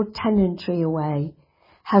the old tenantry away,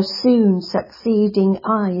 how soon succeeding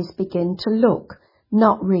eyes begin to look,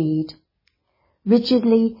 not read.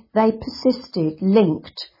 Rigidly they persisted,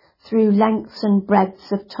 linked, through lengths and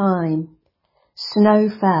breadths of time. Snow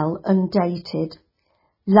fell undated.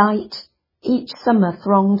 Light each summer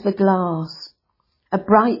thronged the glass. A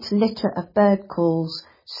bright litter of bird calls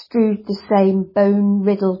strewed the same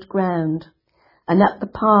bone-riddled ground, and up the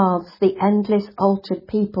paths the endless altered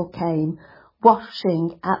people came,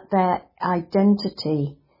 washing at their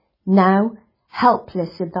identity, now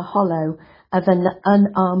helpless in the hollow of an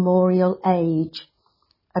unarmorial age.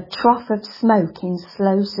 A trough of smoke in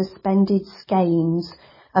slow suspended skeins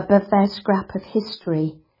above their scrap of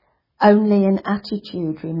history, only an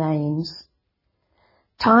attitude remains.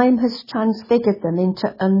 Time has transfigured them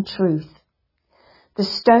into untruth. The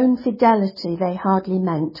stone fidelity they hardly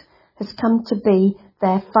meant has come to be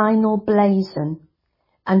their final blazon,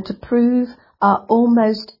 and to prove our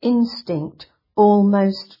almost instinct,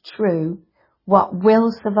 almost true, what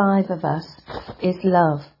will survive of us is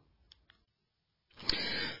love.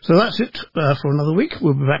 So that's it for another week.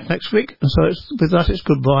 We'll be back next week. And so with that, it's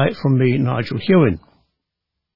goodbye from me, Nigel Hewin.